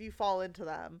painful if you fall into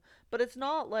them, but it's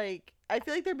not like, I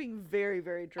feel like they're being very,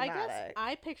 very dramatic. I guess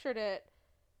I pictured it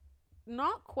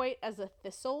not quite as a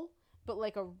thistle, but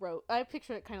like a rose. I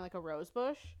pictured it kind of like a rose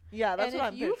bush. Yeah, that's what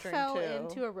I'm picturing too. If you fell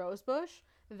into a rose bush,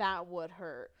 that would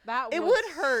hurt. It would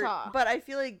hurt, suck. but I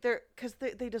feel like because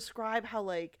they describe how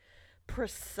like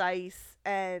precise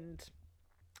and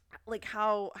like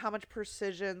how much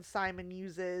precision Simon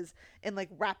uses in like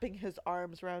wrapping his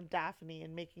arms around Daphne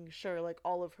and making sure like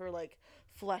all of her like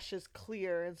flesh is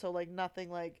clear, and so like nothing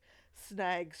like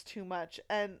snags too much.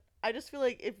 And I just feel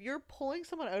like if you're pulling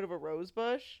someone out of a rose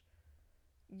bush,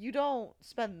 you don't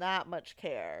spend that much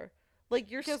care.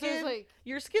 Like your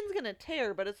skin's gonna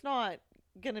tear, but it's not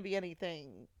gonna be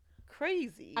anything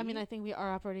crazy. I mean, I think we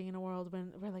are operating in a world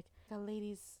where like a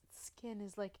lady's its skin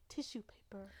is like tissue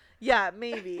paper. Yeah,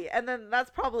 maybe. And then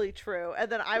that's probably true.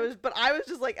 And then I was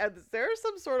just like, is there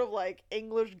some sort of like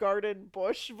English garden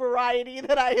bush variety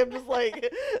that I am just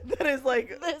like, that is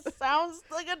like, this sounds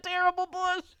like a terrible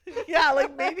bush. Yeah,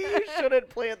 like maybe you shouldn't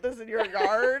plant this in your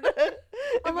yard if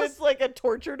it's like a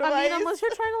torture device. I mean, unless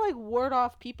you're trying to like ward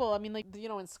off people. I mean, like, you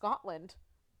know, in Scotland,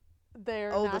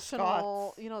 their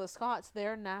national, the Scots,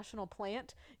 their national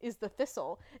plant is the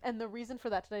thistle. And the reason for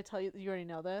that, did I tell you? You already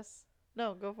know this?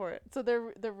 No, go for it. So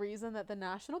the reason that the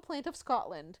national plant of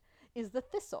Scotland is the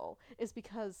thistle is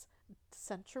because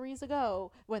centuries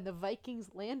ago, when the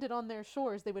Vikings landed on their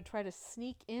shores, they would try to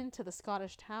sneak into the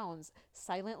Scottish towns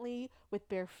silently with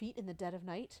bare feet in the dead of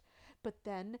night. But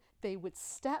then they would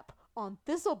step on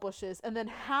thistle bushes and then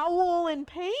howl in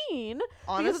pain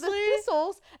because of the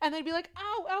thistles, and they'd be like,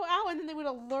 ow, ow, ow, and then they would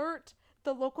alert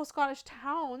the local Scottish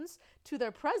towns to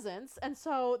their presence, and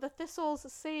so the thistles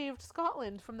saved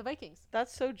Scotland from the Vikings.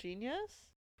 That's so genius.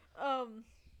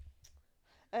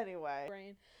 Anyway.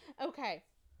 Brain. Okay.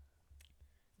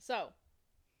 So,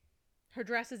 her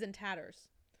dress is in tatters.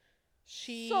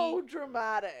 So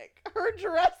dramatic. Her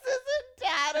dress is in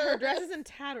tatters. Her dress is in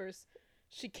tatters.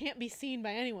 She can't be seen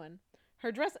by anyone.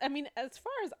 Her dress, I mean, as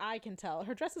far as I can tell,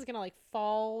 her dress is gonna like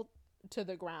fall to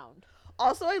the ground.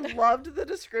 Also, I loved the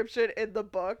description in the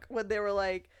book when they were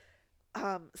like,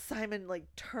 Simon like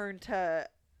turned to,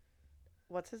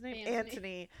 what's his name?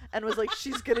 Anthony, and was like,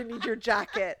 she's gonna need your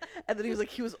jacket. And then he was like,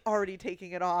 he was already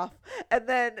taking it off. And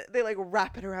then they like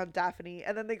wrap it around Daphne.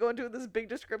 And then they go into this big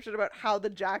description about how the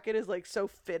jacket is like so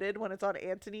fitted when it's on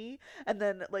Anthony. And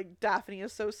then like Daphne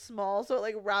is so small, so it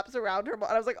like wraps around her. And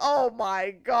I was like, oh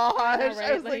my gosh. Yeah,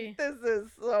 right? I was like, this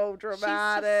is so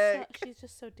dramatic. She's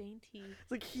just so dainty.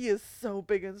 It's like, he is so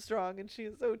big and strong and she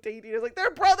is so dainty. It's like, they're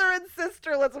brother and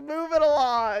sister. Let's move it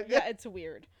along. Yeah, it's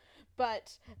weird.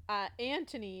 But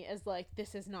Anthony is like,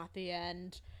 this is not the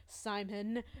end.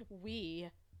 Simon, we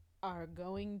are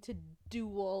going to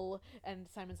duel. And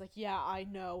Simon's like, yeah, I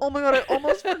know. Oh my god, I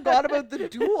almost forgot about the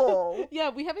duel.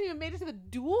 Yeah, we haven't even made it to the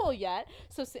duel yet.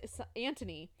 So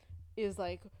Anthony is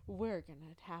like, we're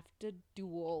going to have to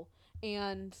duel.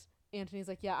 And Anthony's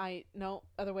like, yeah, no,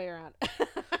 other way around.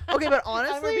 Okay, but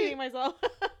honestly. I'm repeating myself.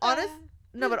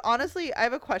 No, but honestly, I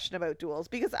have a question about duels,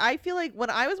 because I feel like when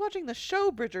I was watching the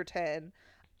show Bridgerton,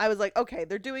 I was like, okay,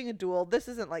 they're doing a duel. This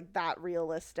isn't like that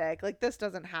realistic. Like, this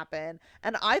doesn't happen.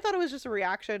 And I thought it was just a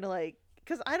reaction to like,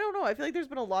 because I don't know, I feel like there's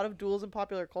been a lot of duels in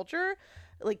popular culture,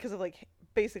 like, because of like,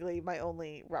 basically my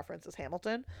only reference is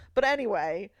Hamilton. But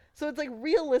anyway, so it's like,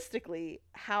 realistically,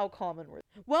 how common were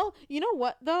they? Well, you know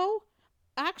what though?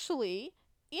 Actually,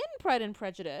 in Pride and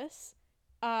Prejudice,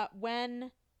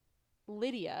 when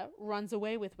Lydia runs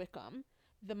away with Wickham,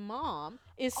 the mom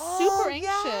is super anxious.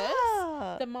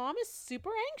 Yeah. The mom is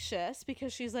super anxious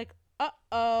because she's like,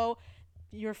 uh-oh,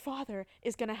 your father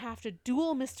is going to have to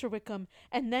duel Mr. Wickham,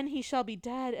 and then he shall be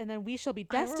dead, and then we shall be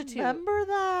destitute. I remember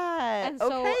that. And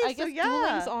so I guess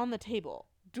dueling's on the table.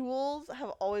 Duels have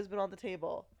always been on the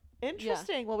table.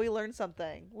 Interesting. Yeah. Well, we learned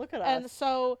something. Look at us. And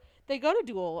so they go to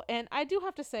duel, and I do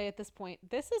have to say at this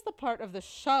point, this is the part of the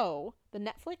show, the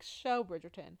Netflix show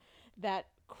Bridgerton, that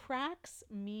cracks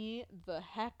me the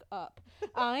heck up.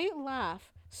 I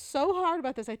laugh so hard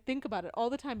about this. I think about it all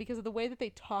the time because of the way that they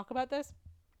talk about this.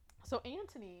 So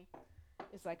Anthony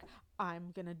is like,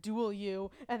 I'm gonna duel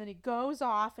you, and then he goes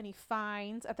off and he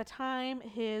finds, at the time,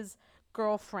 his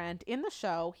girlfriend in the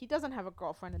show. He doesn't have a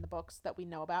girlfriend in the books that we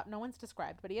know about. No one's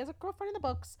described, but he has a girlfriend in the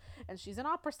books, and she's an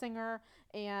opera singer,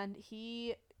 and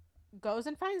he goes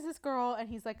and finds this girl, and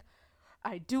he's like,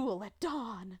 I duel at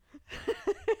dawn.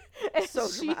 And so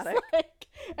dramatic.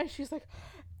 And she's like,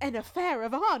 an affair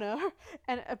of honor.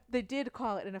 And they did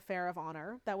call it an affair of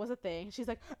honor. That was a thing. She's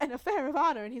like, an affair of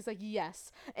honor. And he's like,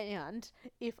 yes. And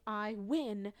if I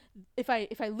win, if I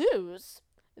lose,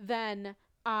 then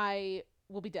I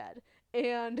will be dead.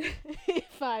 And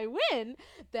if I win,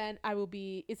 then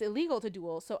it's illegal to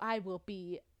duel. So I will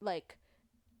be like,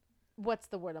 what's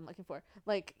the word I'm looking for?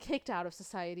 Like, kicked out of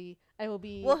society. I will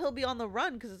be... Well, he'll be on the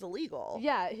run because it's illegal.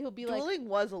 Yeah, he'll be Dueling like... Dueling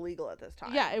was illegal at this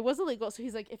time. Yeah, it was illegal. So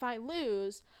he's like, if I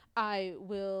lose, I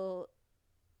will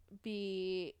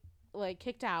be, like,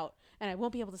 kicked out, and I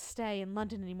won't be able to stay in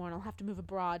London anymore, and I'll have to move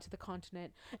abroad to the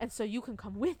continent, and so you can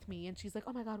come with me. And she's like,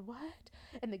 oh my god, what?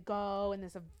 And they go, and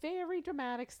there's a very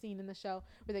dramatic scene in the show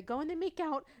where they go and they make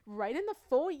out right in the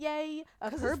foyer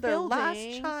of her building.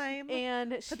 Last time,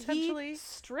 and he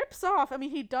strips off. I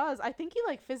mean, he does. I think he,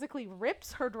 like, physically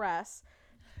rips her dress.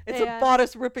 It's a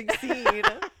bodice ripping scene.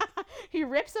 He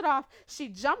rips it off. She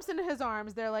jumps into his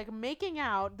arms. They're, like, making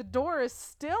out. The door is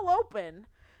still open.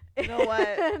 You know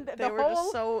what? They were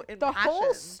just so impassioned. The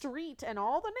whole street and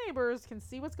all the neighbors can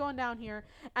see what's going down here.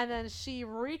 And then she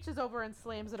reaches over and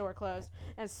slams the door closed.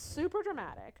 And it's super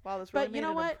dramatic. Wow, this really made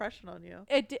an impression on you.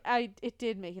 It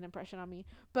did make an impression on me.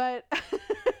 But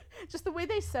just the way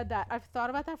they said that, I've thought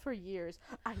about that for years.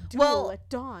 I duel at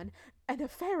dawn. An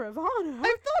affair of honor. I've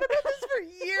thought about this for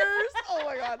years. Oh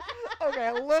my god. Okay,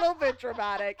 a little bit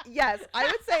dramatic. Yes, I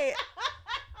would say...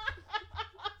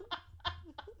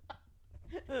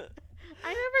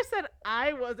 I never said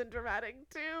I wasn't dramatic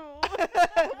too.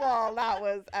 Well, that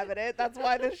was evident. That's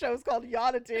why the show's called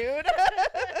Yonitude.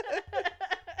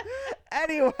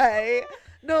 Anyway,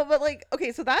 no, but like,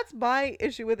 okay, so that's my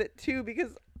issue with it too,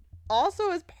 because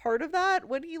also as part of that,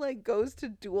 when he like goes to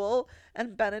duel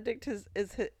and Benedict is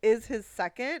his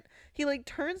second, he like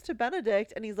turns to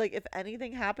Benedict and he's like, if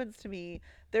anything happens to me,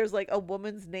 there's like a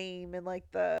woman's name in like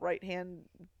the right hand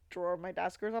drawer of my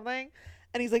desk or something.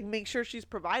 And he's like, make sure she's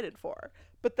provided for.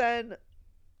 But then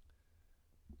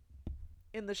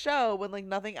in the show, when like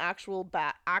nothing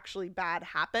actually bad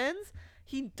happens,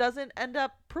 he doesn't end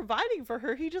up providing for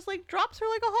her. He just like drops her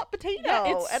like a hot potato. Yeah,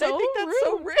 it's and so I think that's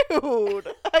so rude.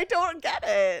 I don't get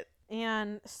it.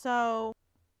 And so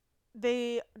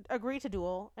they agree to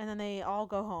duel, and then they all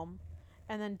go home.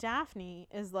 And then Daphne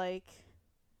is like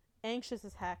anxious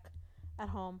as heck at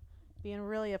home, being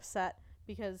really upset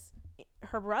because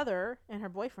her brother and her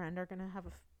boyfriend are going to have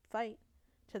a fight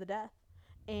to the death.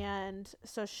 And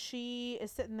so she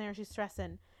is sitting there, she's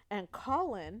stressing. And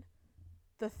Colin,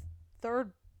 the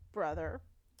third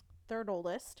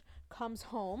oldest, comes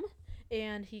home.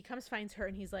 And he finds her,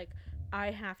 and he's like,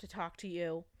 I have to talk to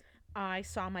you. I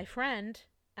saw my friend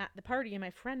at the party, and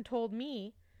my friend told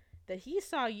me that he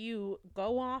saw you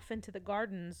go off into the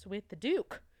gardens with the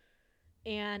Duke.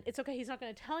 And it's okay, he's not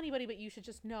going to tell anybody, but you should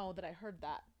just know that I heard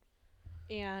that.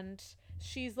 And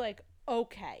she's like,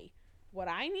 okay, what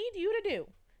I need you to do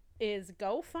is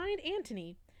go find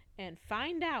Antony and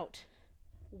find out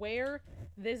where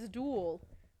this duel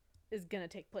is going to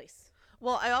take place.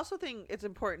 Well, I also think it's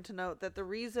important to note that the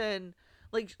reason,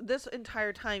 like, this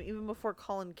entire time, even before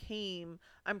Colin came,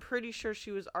 I'm pretty sure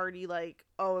she was already like,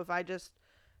 oh,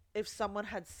 if someone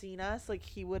had seen us, like,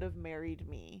 he would have married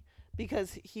me.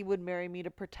 Because he would marry me to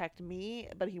protect me,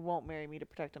 but he won't marry me to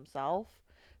protect himself.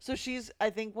 So I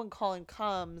think when Colin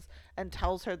comes and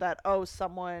tells her that, oh,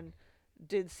 someone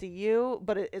did see you,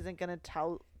 but it isn't going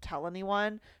to tell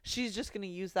anyone, she's just going to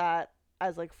use that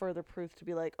as like further proof to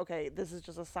be like, okay, this is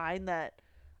just a sign that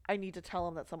I need to tell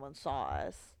him that someone saw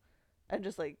us, and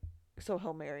just like, so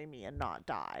he'll marry me and not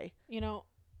die. You know,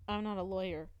 I'm not a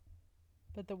lawyer,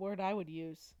 but the word I would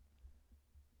use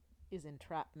is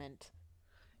entrapment.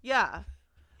 Yeah.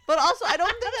 But also, I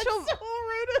don't think she'll. So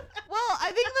rude. Well,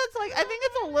 I think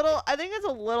it's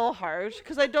a little harsh,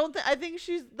 because I think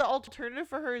she's the alternative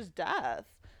for her is death.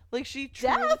 Like,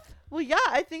 death? Well, yeah,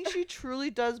 I think she truly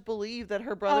does believe that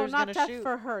her brother's gonna shoot. Not death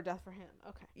for her, death for him.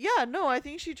 Okay. Yeah, no, I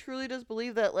think she truly does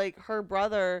believe that like her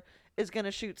brother is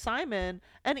gonna shoot Simon,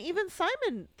 and even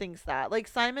Simon thinks that. Like,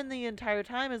 Simon the entire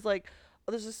time is like,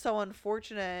 oh, this is so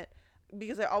unfortunate,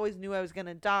 because I always knew I was going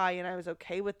to die, and I was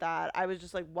okay with that. I was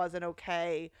just like, wasn't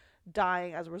okay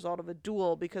dying as a result of a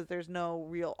duel, because there's no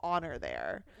real honor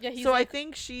there. Yeah, so like,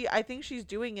 I think she's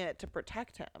doing it to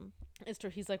protect him. It's true.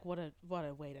 He's like, what a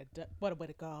way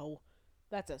to go.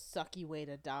 That's a sucky way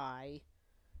to die.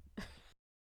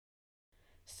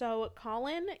 So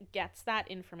Colin gets that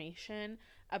information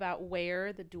about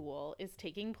where the duel is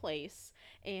taking place,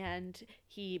 and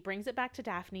he brings it back to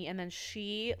Daphne, and then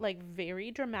she like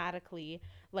very dramatically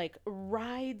like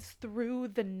rides through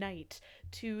the night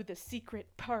to the secret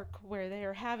park where they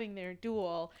are having their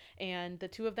duel, and the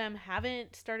two of them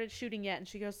haven't started shooting yet, and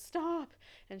she goes, stop,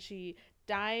 and she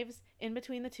dives in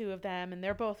between the two of them, and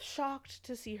they're both shocked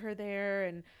to see her there,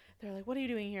 and they're like, what are you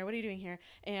doing here? What are you doing here?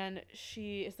 And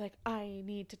she is like, I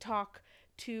need to talk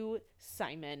to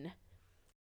Simon.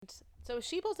 So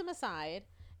she pulls him aside,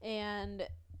 and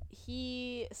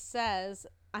he says,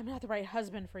 I'm not the right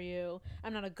husband for you.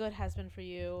 I'm not a good husband for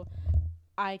you.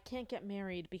 I can't get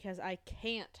married because I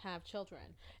can't have children.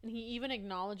 And he even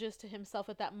acknowledges to himself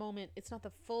at that moment, it's not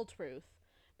the full truth,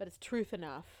 but it's truth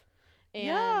enough.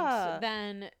 And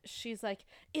then she's like,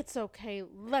 it's okay.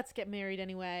 Let's get married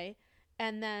anyway.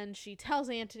 And then she tells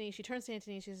Antony, she turns to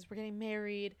Antony, she says, we're getting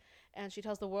married. And she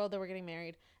tells the world that we're getting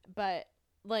married. But,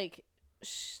 like,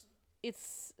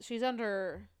 she's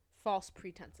under false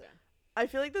pretense. I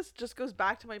feel like this just goes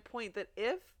back to my point that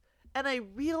and I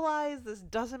realize this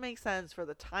doesn't make sense for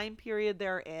the time period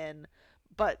they're in,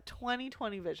 But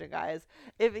 2020 vision, guys.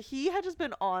 If he had just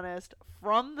been honest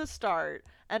from the start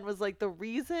and was like, the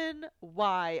reason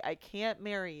why I can't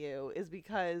marry you is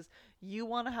because you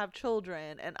want to have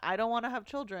children and I don't want to have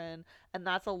children, and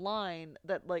that's a line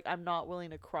that like I'm not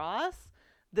willing to cross,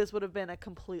 this would have been a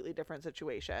completely different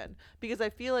situation. Because I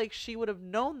feel like she would have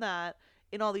known that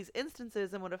in all these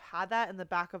instances and would have had that in the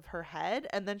back of her head,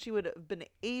 and then she would have been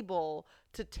able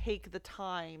to take the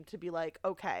time to be like,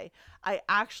 okay, I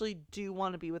actually do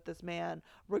want to be with this man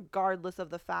regardless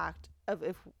of the fact of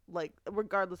if like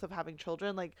regardless of having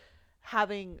children. Like,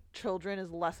 having children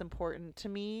is less important to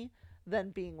me than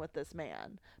being with this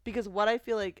man, because what I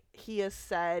feel like he has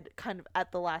said kind of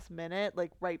at the last minute,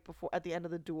 like right before at the end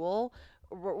of the duel,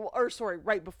 or sorry,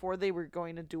 right before they were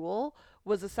going to duel,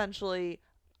 was essentially,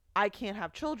 I can't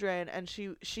have children, and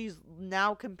she's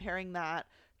now comparing that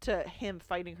to him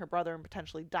fighting her brother and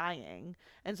potentially dying.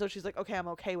 And so she's like, okay, I'm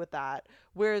okay with that.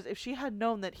 Whereas if she had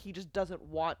known that he just doesn't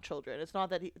want children, it's not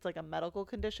that it's like a medical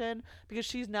condition, because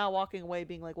she's now walking away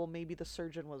being like, well, maybe the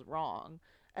surgeon was wrong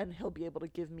and he'll be able to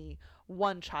give me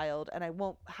one child and I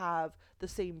won't have the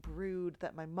same brood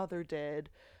that my mother did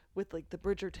with like the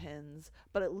Bridgertons,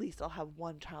 but at least I'll have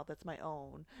one child that's my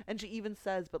own. And she even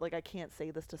says, but like I can't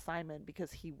say this to Simon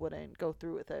because he wouldn't go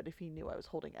through with it if he knew I was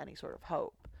holding any sort of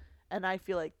hope. And I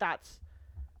feel like that's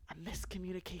a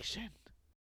miscommunication.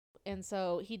 And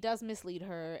so he does mislead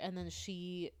her, and then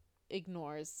she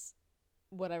ignores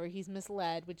whatever he's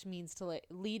misled, which means to like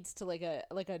leads to like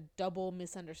a double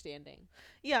misunderstanding.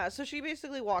 Yeah, so she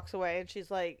basically walks away, and she's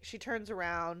like, she turns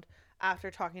around after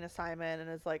talking to Simon and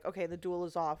is like, okay, the duel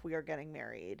is off, we are getting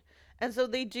married. And so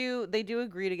they do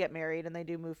agree to get married, and they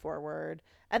do move forward.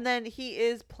 And then he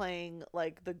is playing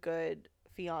like the good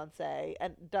fiance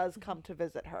and does come to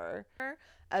visit her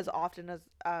as often as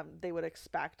they would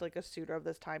expect like a suitor of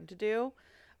this time to do.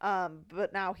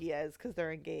 But now he is, because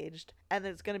they're engaged, and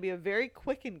it's going to be a very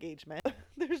quick engagement.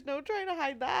 There's no trying to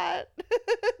hide that.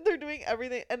 They're doing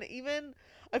everything. And even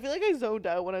I feel like I zoned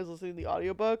out when I was listening to the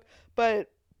audiobook, but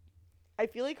I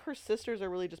feel like her sisters are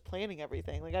really just planning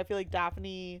everything. Like, I feel like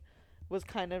Daphne was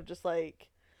kind of just like,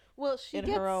 well, she in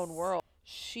her own world.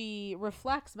 She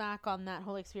reflects back on that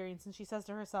whole experience, and she says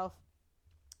to herself,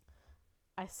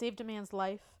 I saved a man's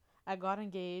life, I got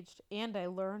engaged, and I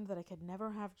learned that I could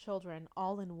never have children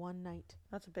all in one night.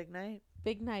 That's a big night.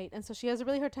 Big night. And so she has a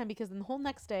really hard time, because the whole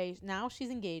next day, now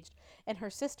she's engaged, and her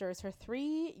sisters, her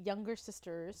three younger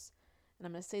sisters, and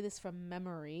I'm going to say this from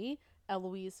memory,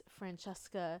 Eloise,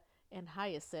 Francesca, and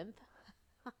Hyacinth.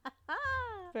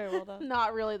 Very well done.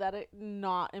 Not really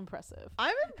not impressive.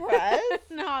 I'm impressed.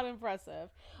 Not impressive.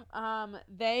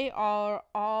 They are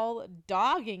all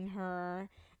dogging her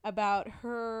about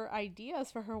her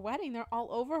ideas for her wedding. They're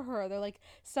all over her. They're like,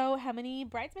 so how many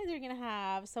bridesmaids are you gonna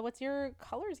have? So what's your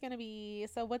colors gonna be?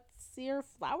 So what's your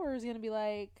flowers gonna be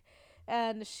like?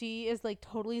 And she is like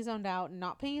totally zoned out,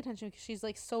 not paying attention, because she's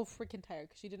like so freaking tired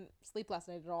because she didn't sleep last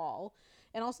night at all.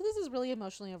 And also, this is really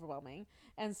emotionally overwhelming.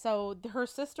 And so her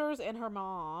sisters and her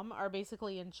mom are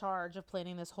basically in charge of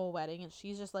planning this whole wedding, and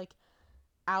she's just like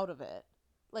out of it,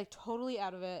 like totally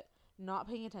out of it, not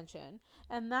paying attention.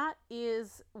 And that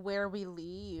is where we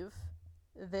leave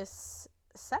this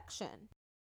section.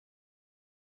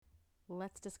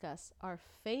 Let's discuss our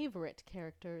favorite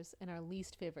characters and our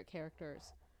least favorite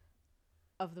characters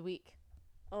of the week.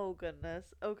 Oh,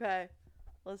 goodness. Okay,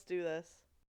 let's do this.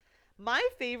 My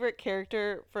favorite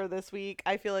character for this week,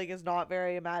 I feel like, is not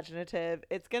very imaginative.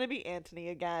 It's going to be Anthony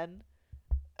again.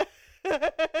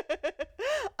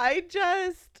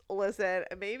 Listen,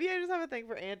 maybe I just have a thing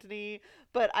for Anthony,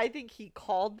 but I think he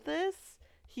called this.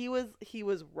 He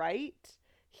was right.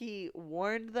 He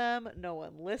warned them. No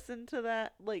one listened to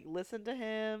that, listened to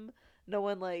him. No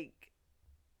one,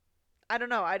 I don't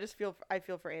know. I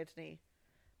feel for Anthony,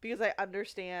 because I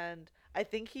understand. I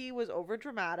think he was over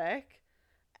dramatic.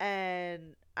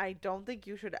 And I don't think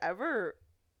you should ever,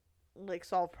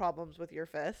 solve problems with your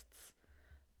fists.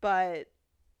 But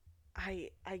I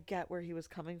get where he was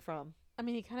coming from. I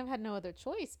mean, he kind of had no other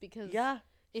choice, because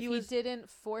if he didn't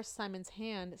force Simon's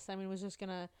hand, Simon was just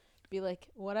going to be like,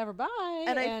 whatever, bye,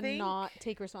 and not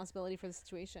take responsibility for the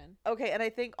situation. Okay, and I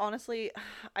think, honestly,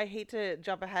 I hate to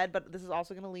jump ahead, but this is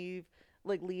also going to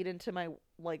lead into my,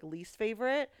 least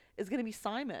favorite, is going to be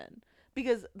Simon.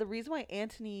 Because the reason why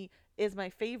Anthony is my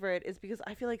favorite is because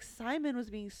I feel like Simon was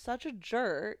being such a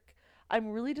jerk.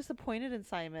 I'm really disappointed in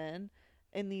Simon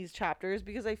in these chapters,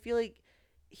 because I feel like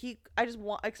I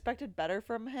expected better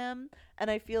from him,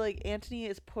 and I feel like Anthony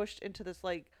is pushed into this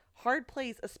hard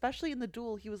place, especially in the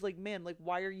duel. He was like, man,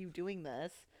 why are you doing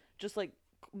this? Just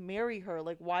marry her.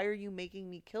 Why are you making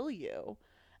me kill you?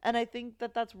 And I think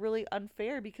that that's really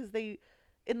unfair because they,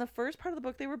 in the first part of the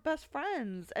book, they were best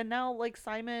friends. And now, like,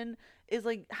 Simon is,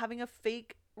 like, having a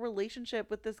fake relationship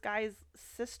with this guy's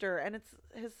sister. And it's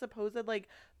his supposed, like,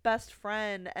 best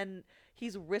friend. And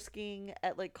he's risking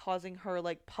at, like, causing her,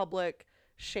 like, public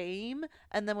shame.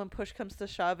 And then when push comes to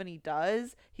shove and he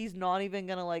does, he's not even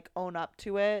gonna, like, own up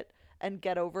to it and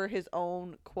get over his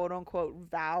own quote unquote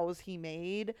vows he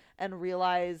made and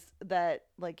realize that,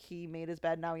 like, he made his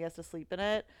bed, now he has to sleep in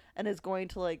it, and is going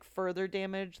to, like, further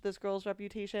damage this girl's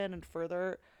reputation and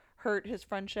further hurt his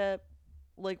friendship,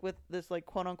 like, with this, like,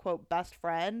 quote unquote best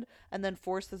friend, and then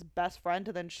force this best friend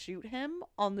to then shoot him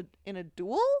in a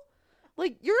duel.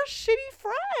 Like, you're a shitty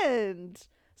friend.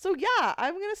 So yeah,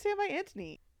 I'm gonna stand by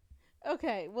Anthony.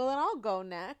 Okay, well then I'll go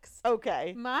next.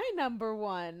 Okay. My number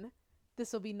one,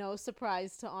 this will be no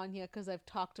surprise to Anya because I've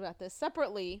talked about this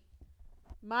separately.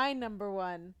 My number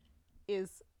one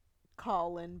is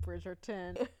Colin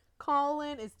Bridgerton.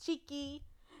 Colin is cheeky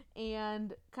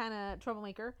and kind of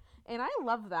troublemaker, and I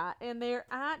love that. And they're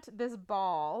at this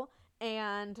ball,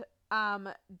 and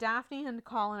Daphne and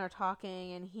Colin are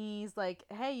talking, and he's like,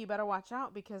 hey, you better watch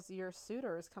out because your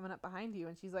suitor is coming up behind you.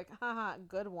 And she's like, haha,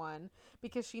 good one,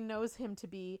 because she knows him to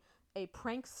be a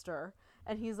prankster.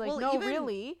 And he's like, well, no,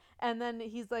 really? And then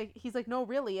he's like, no,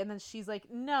 really? And then she's like,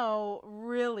 no,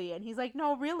 really? And he's like,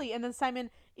 no, really? And then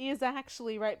Simon is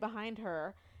actually right behind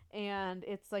her. And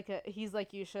it's like, he's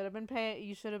like, you should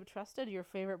have trusted your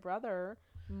favorite brother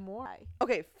more.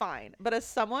 Okay, fine. But as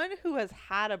someone who has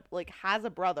a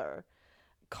brother,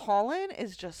 Colin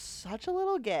is just such a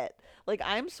little git. Like,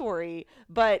 I'm sorry,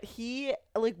 but he,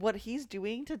 like, what he's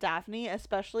doing to Daphne,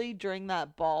 especially during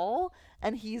that ball,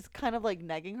 and he's kind of, like,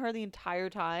 negging her the entire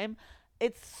time,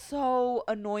 it's so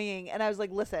annoying. And I was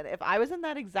like, listen, if I was in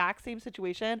that exact same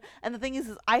situation, and the thing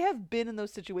is I have been in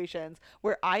those situations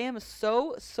where I am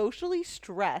so socially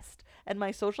stressed and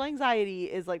my social anxiety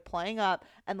is, like, playing up,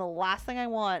 and the last thing I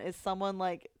want is someone,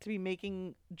 like, to be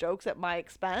making jokes at my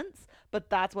expense, but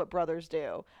that's what brothers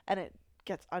do, and it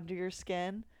gets under your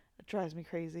skin. It drives me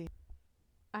crazy.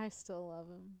 I still love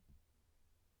him.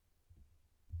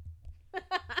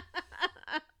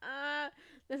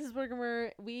 This is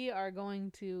where we are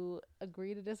going to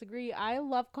agree to disagree. I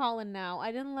love Colin now.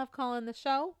 I didn't love Colin in the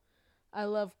show. I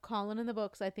love Colin in the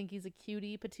books. I think he's a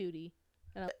cutie patootie.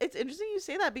 It's interesting you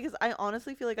say that because I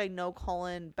honestly feel like I know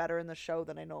Colin better in the show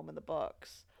than I know him in the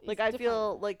books. Like, I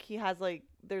feel like he has, like,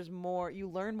 there's more, you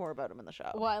learn more about him in the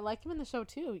show. Well, I like him in the show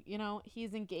too. You know,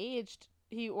 he's engaged.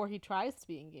 He tries to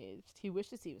be engaged. He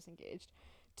wishes he was engaged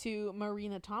to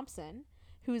Marina Thompson,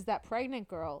 who's that pregnant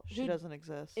girl. She doesn't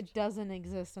exist. It doesn't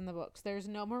exist in the books. There's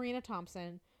no Marina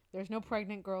Thompson. There's no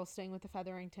pregnant girl staying with the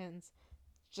Featheringtons.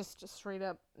 Just straight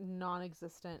up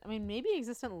non-existent. I mean, maybe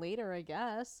existent later, I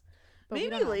guess. But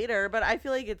maybe later, but I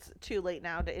feel like it's too late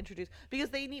now to introduce, because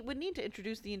they would need to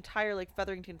introduce the entire, like,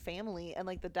 Featherington family and,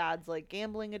 like, the dad's, like,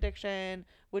 gambling addiction,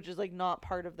 which is, like, not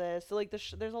part of this. So, like,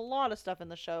 there's a lot of stuff in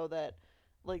the show that,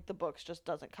 like, the books just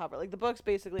doesn't cover. Like, the books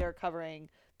basically are covering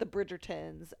the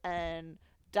Bridgertons and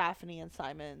Daphne and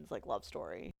Simon's, like, love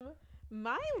story.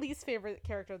 My least favorite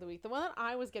character of the week, the one that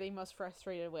I was getting most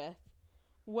frustrated with,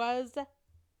 was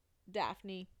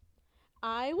Daphne.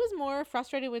 I was more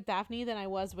frustrated with Daphne than I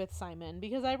was with Simon,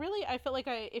 because I felt like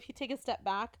if you take a step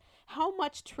back, how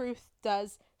much truth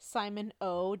does Simon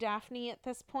owe Daphne at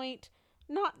this point?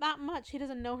 Not that much. He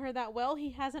doesn't know her that well. He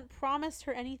hasn't promised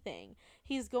her anything.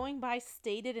 He's going by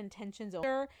stated intentions.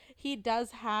 He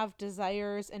does have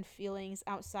desires and feelings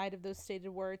outside of those stated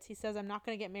words. He says, I'm not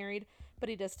going to get married, but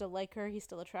he does still like her. He's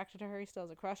still attracted to her. He still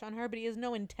has a crush on her, but he has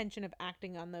no intention of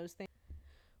acting on those things.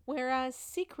 Whereas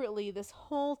secretly this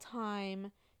whole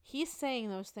time he's saying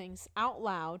those things out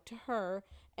loud to her,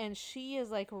 and she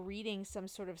is, like, reading some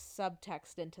sort of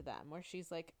subtext into them where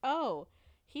she's like, oh,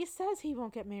 he says he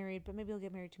won't get married, but maybe he'll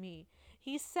get married to me.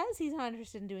 He says he's not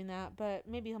interested in doing that, but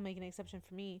maybe he'll make an exception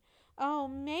for me. Oh,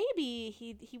 maybe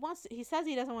he says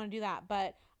he doesn't want to do that,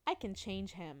 but I can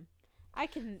change him. I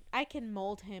can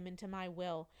mold him into my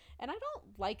will. And I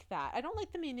don't like that. I don't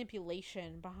like the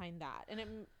manipulation behind that. And it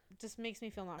just makes me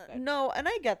feel not good. No, and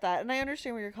I get that. And I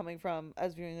understand where you're coming from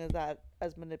as viewing that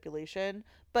as manipulation.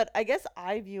 But I guess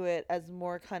I view it as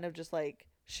more kind of just like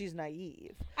she's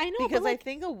naive. I know. Because I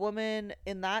think a woman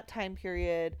in that time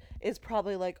period is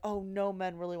probably like, oh, no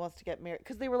man really wants to get married.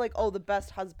 Because they were like, oh, the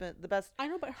best husband, the best. I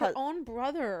know, but her own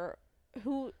brother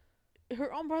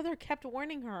kept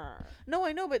warning her. No,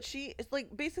 I know, but she is,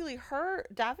 like, basically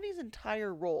Daphne's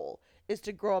entire role is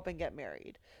to grow up and get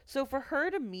married. So for her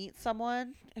to meet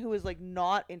someone who is, like,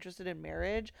 not interested in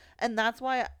marriage, and that's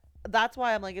why that's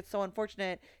why I'm like, it's so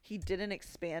unfortunate he didn't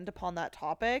expand upon that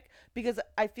topic, because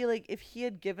I feel like if he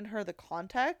had given her the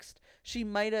context, she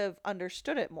might have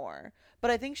understood it more.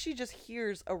 But I think she just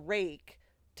hears a rake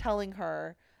telling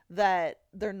her that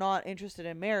they're not interested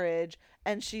in marriage,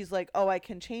 and she's like, oh, I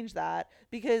can change that,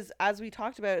 because as we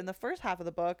talked about in the first half of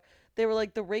the book, they were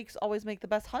like, the rakes always make the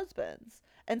best husbands.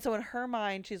 And so in her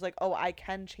mind, she's like, oh, I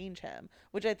can change him,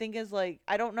 which I think is like,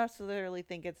 I don't necessarily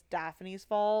think it's Daphne's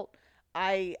fault.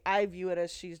 I view it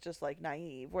as she's just like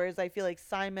naive. Whereas I feel like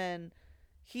Simon,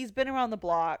 he's been around the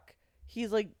block.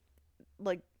 He's like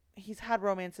he's had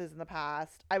romances in the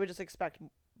past. I would just expect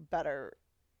better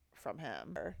from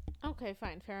him. Okay,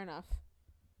 fine, fair enough.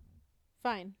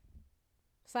 Fine.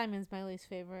 Simon's my least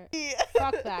favorite. Yeah.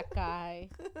 Fuck that guy.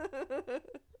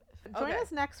 Join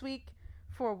us next week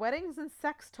for Weddings and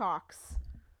Sex Talks.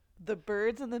 The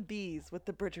birds and the bees with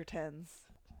the Bridgertons.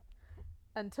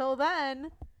 Until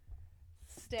then,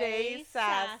 stay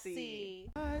sassy.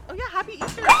 Oh yeah, happy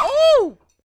Easter. Oh!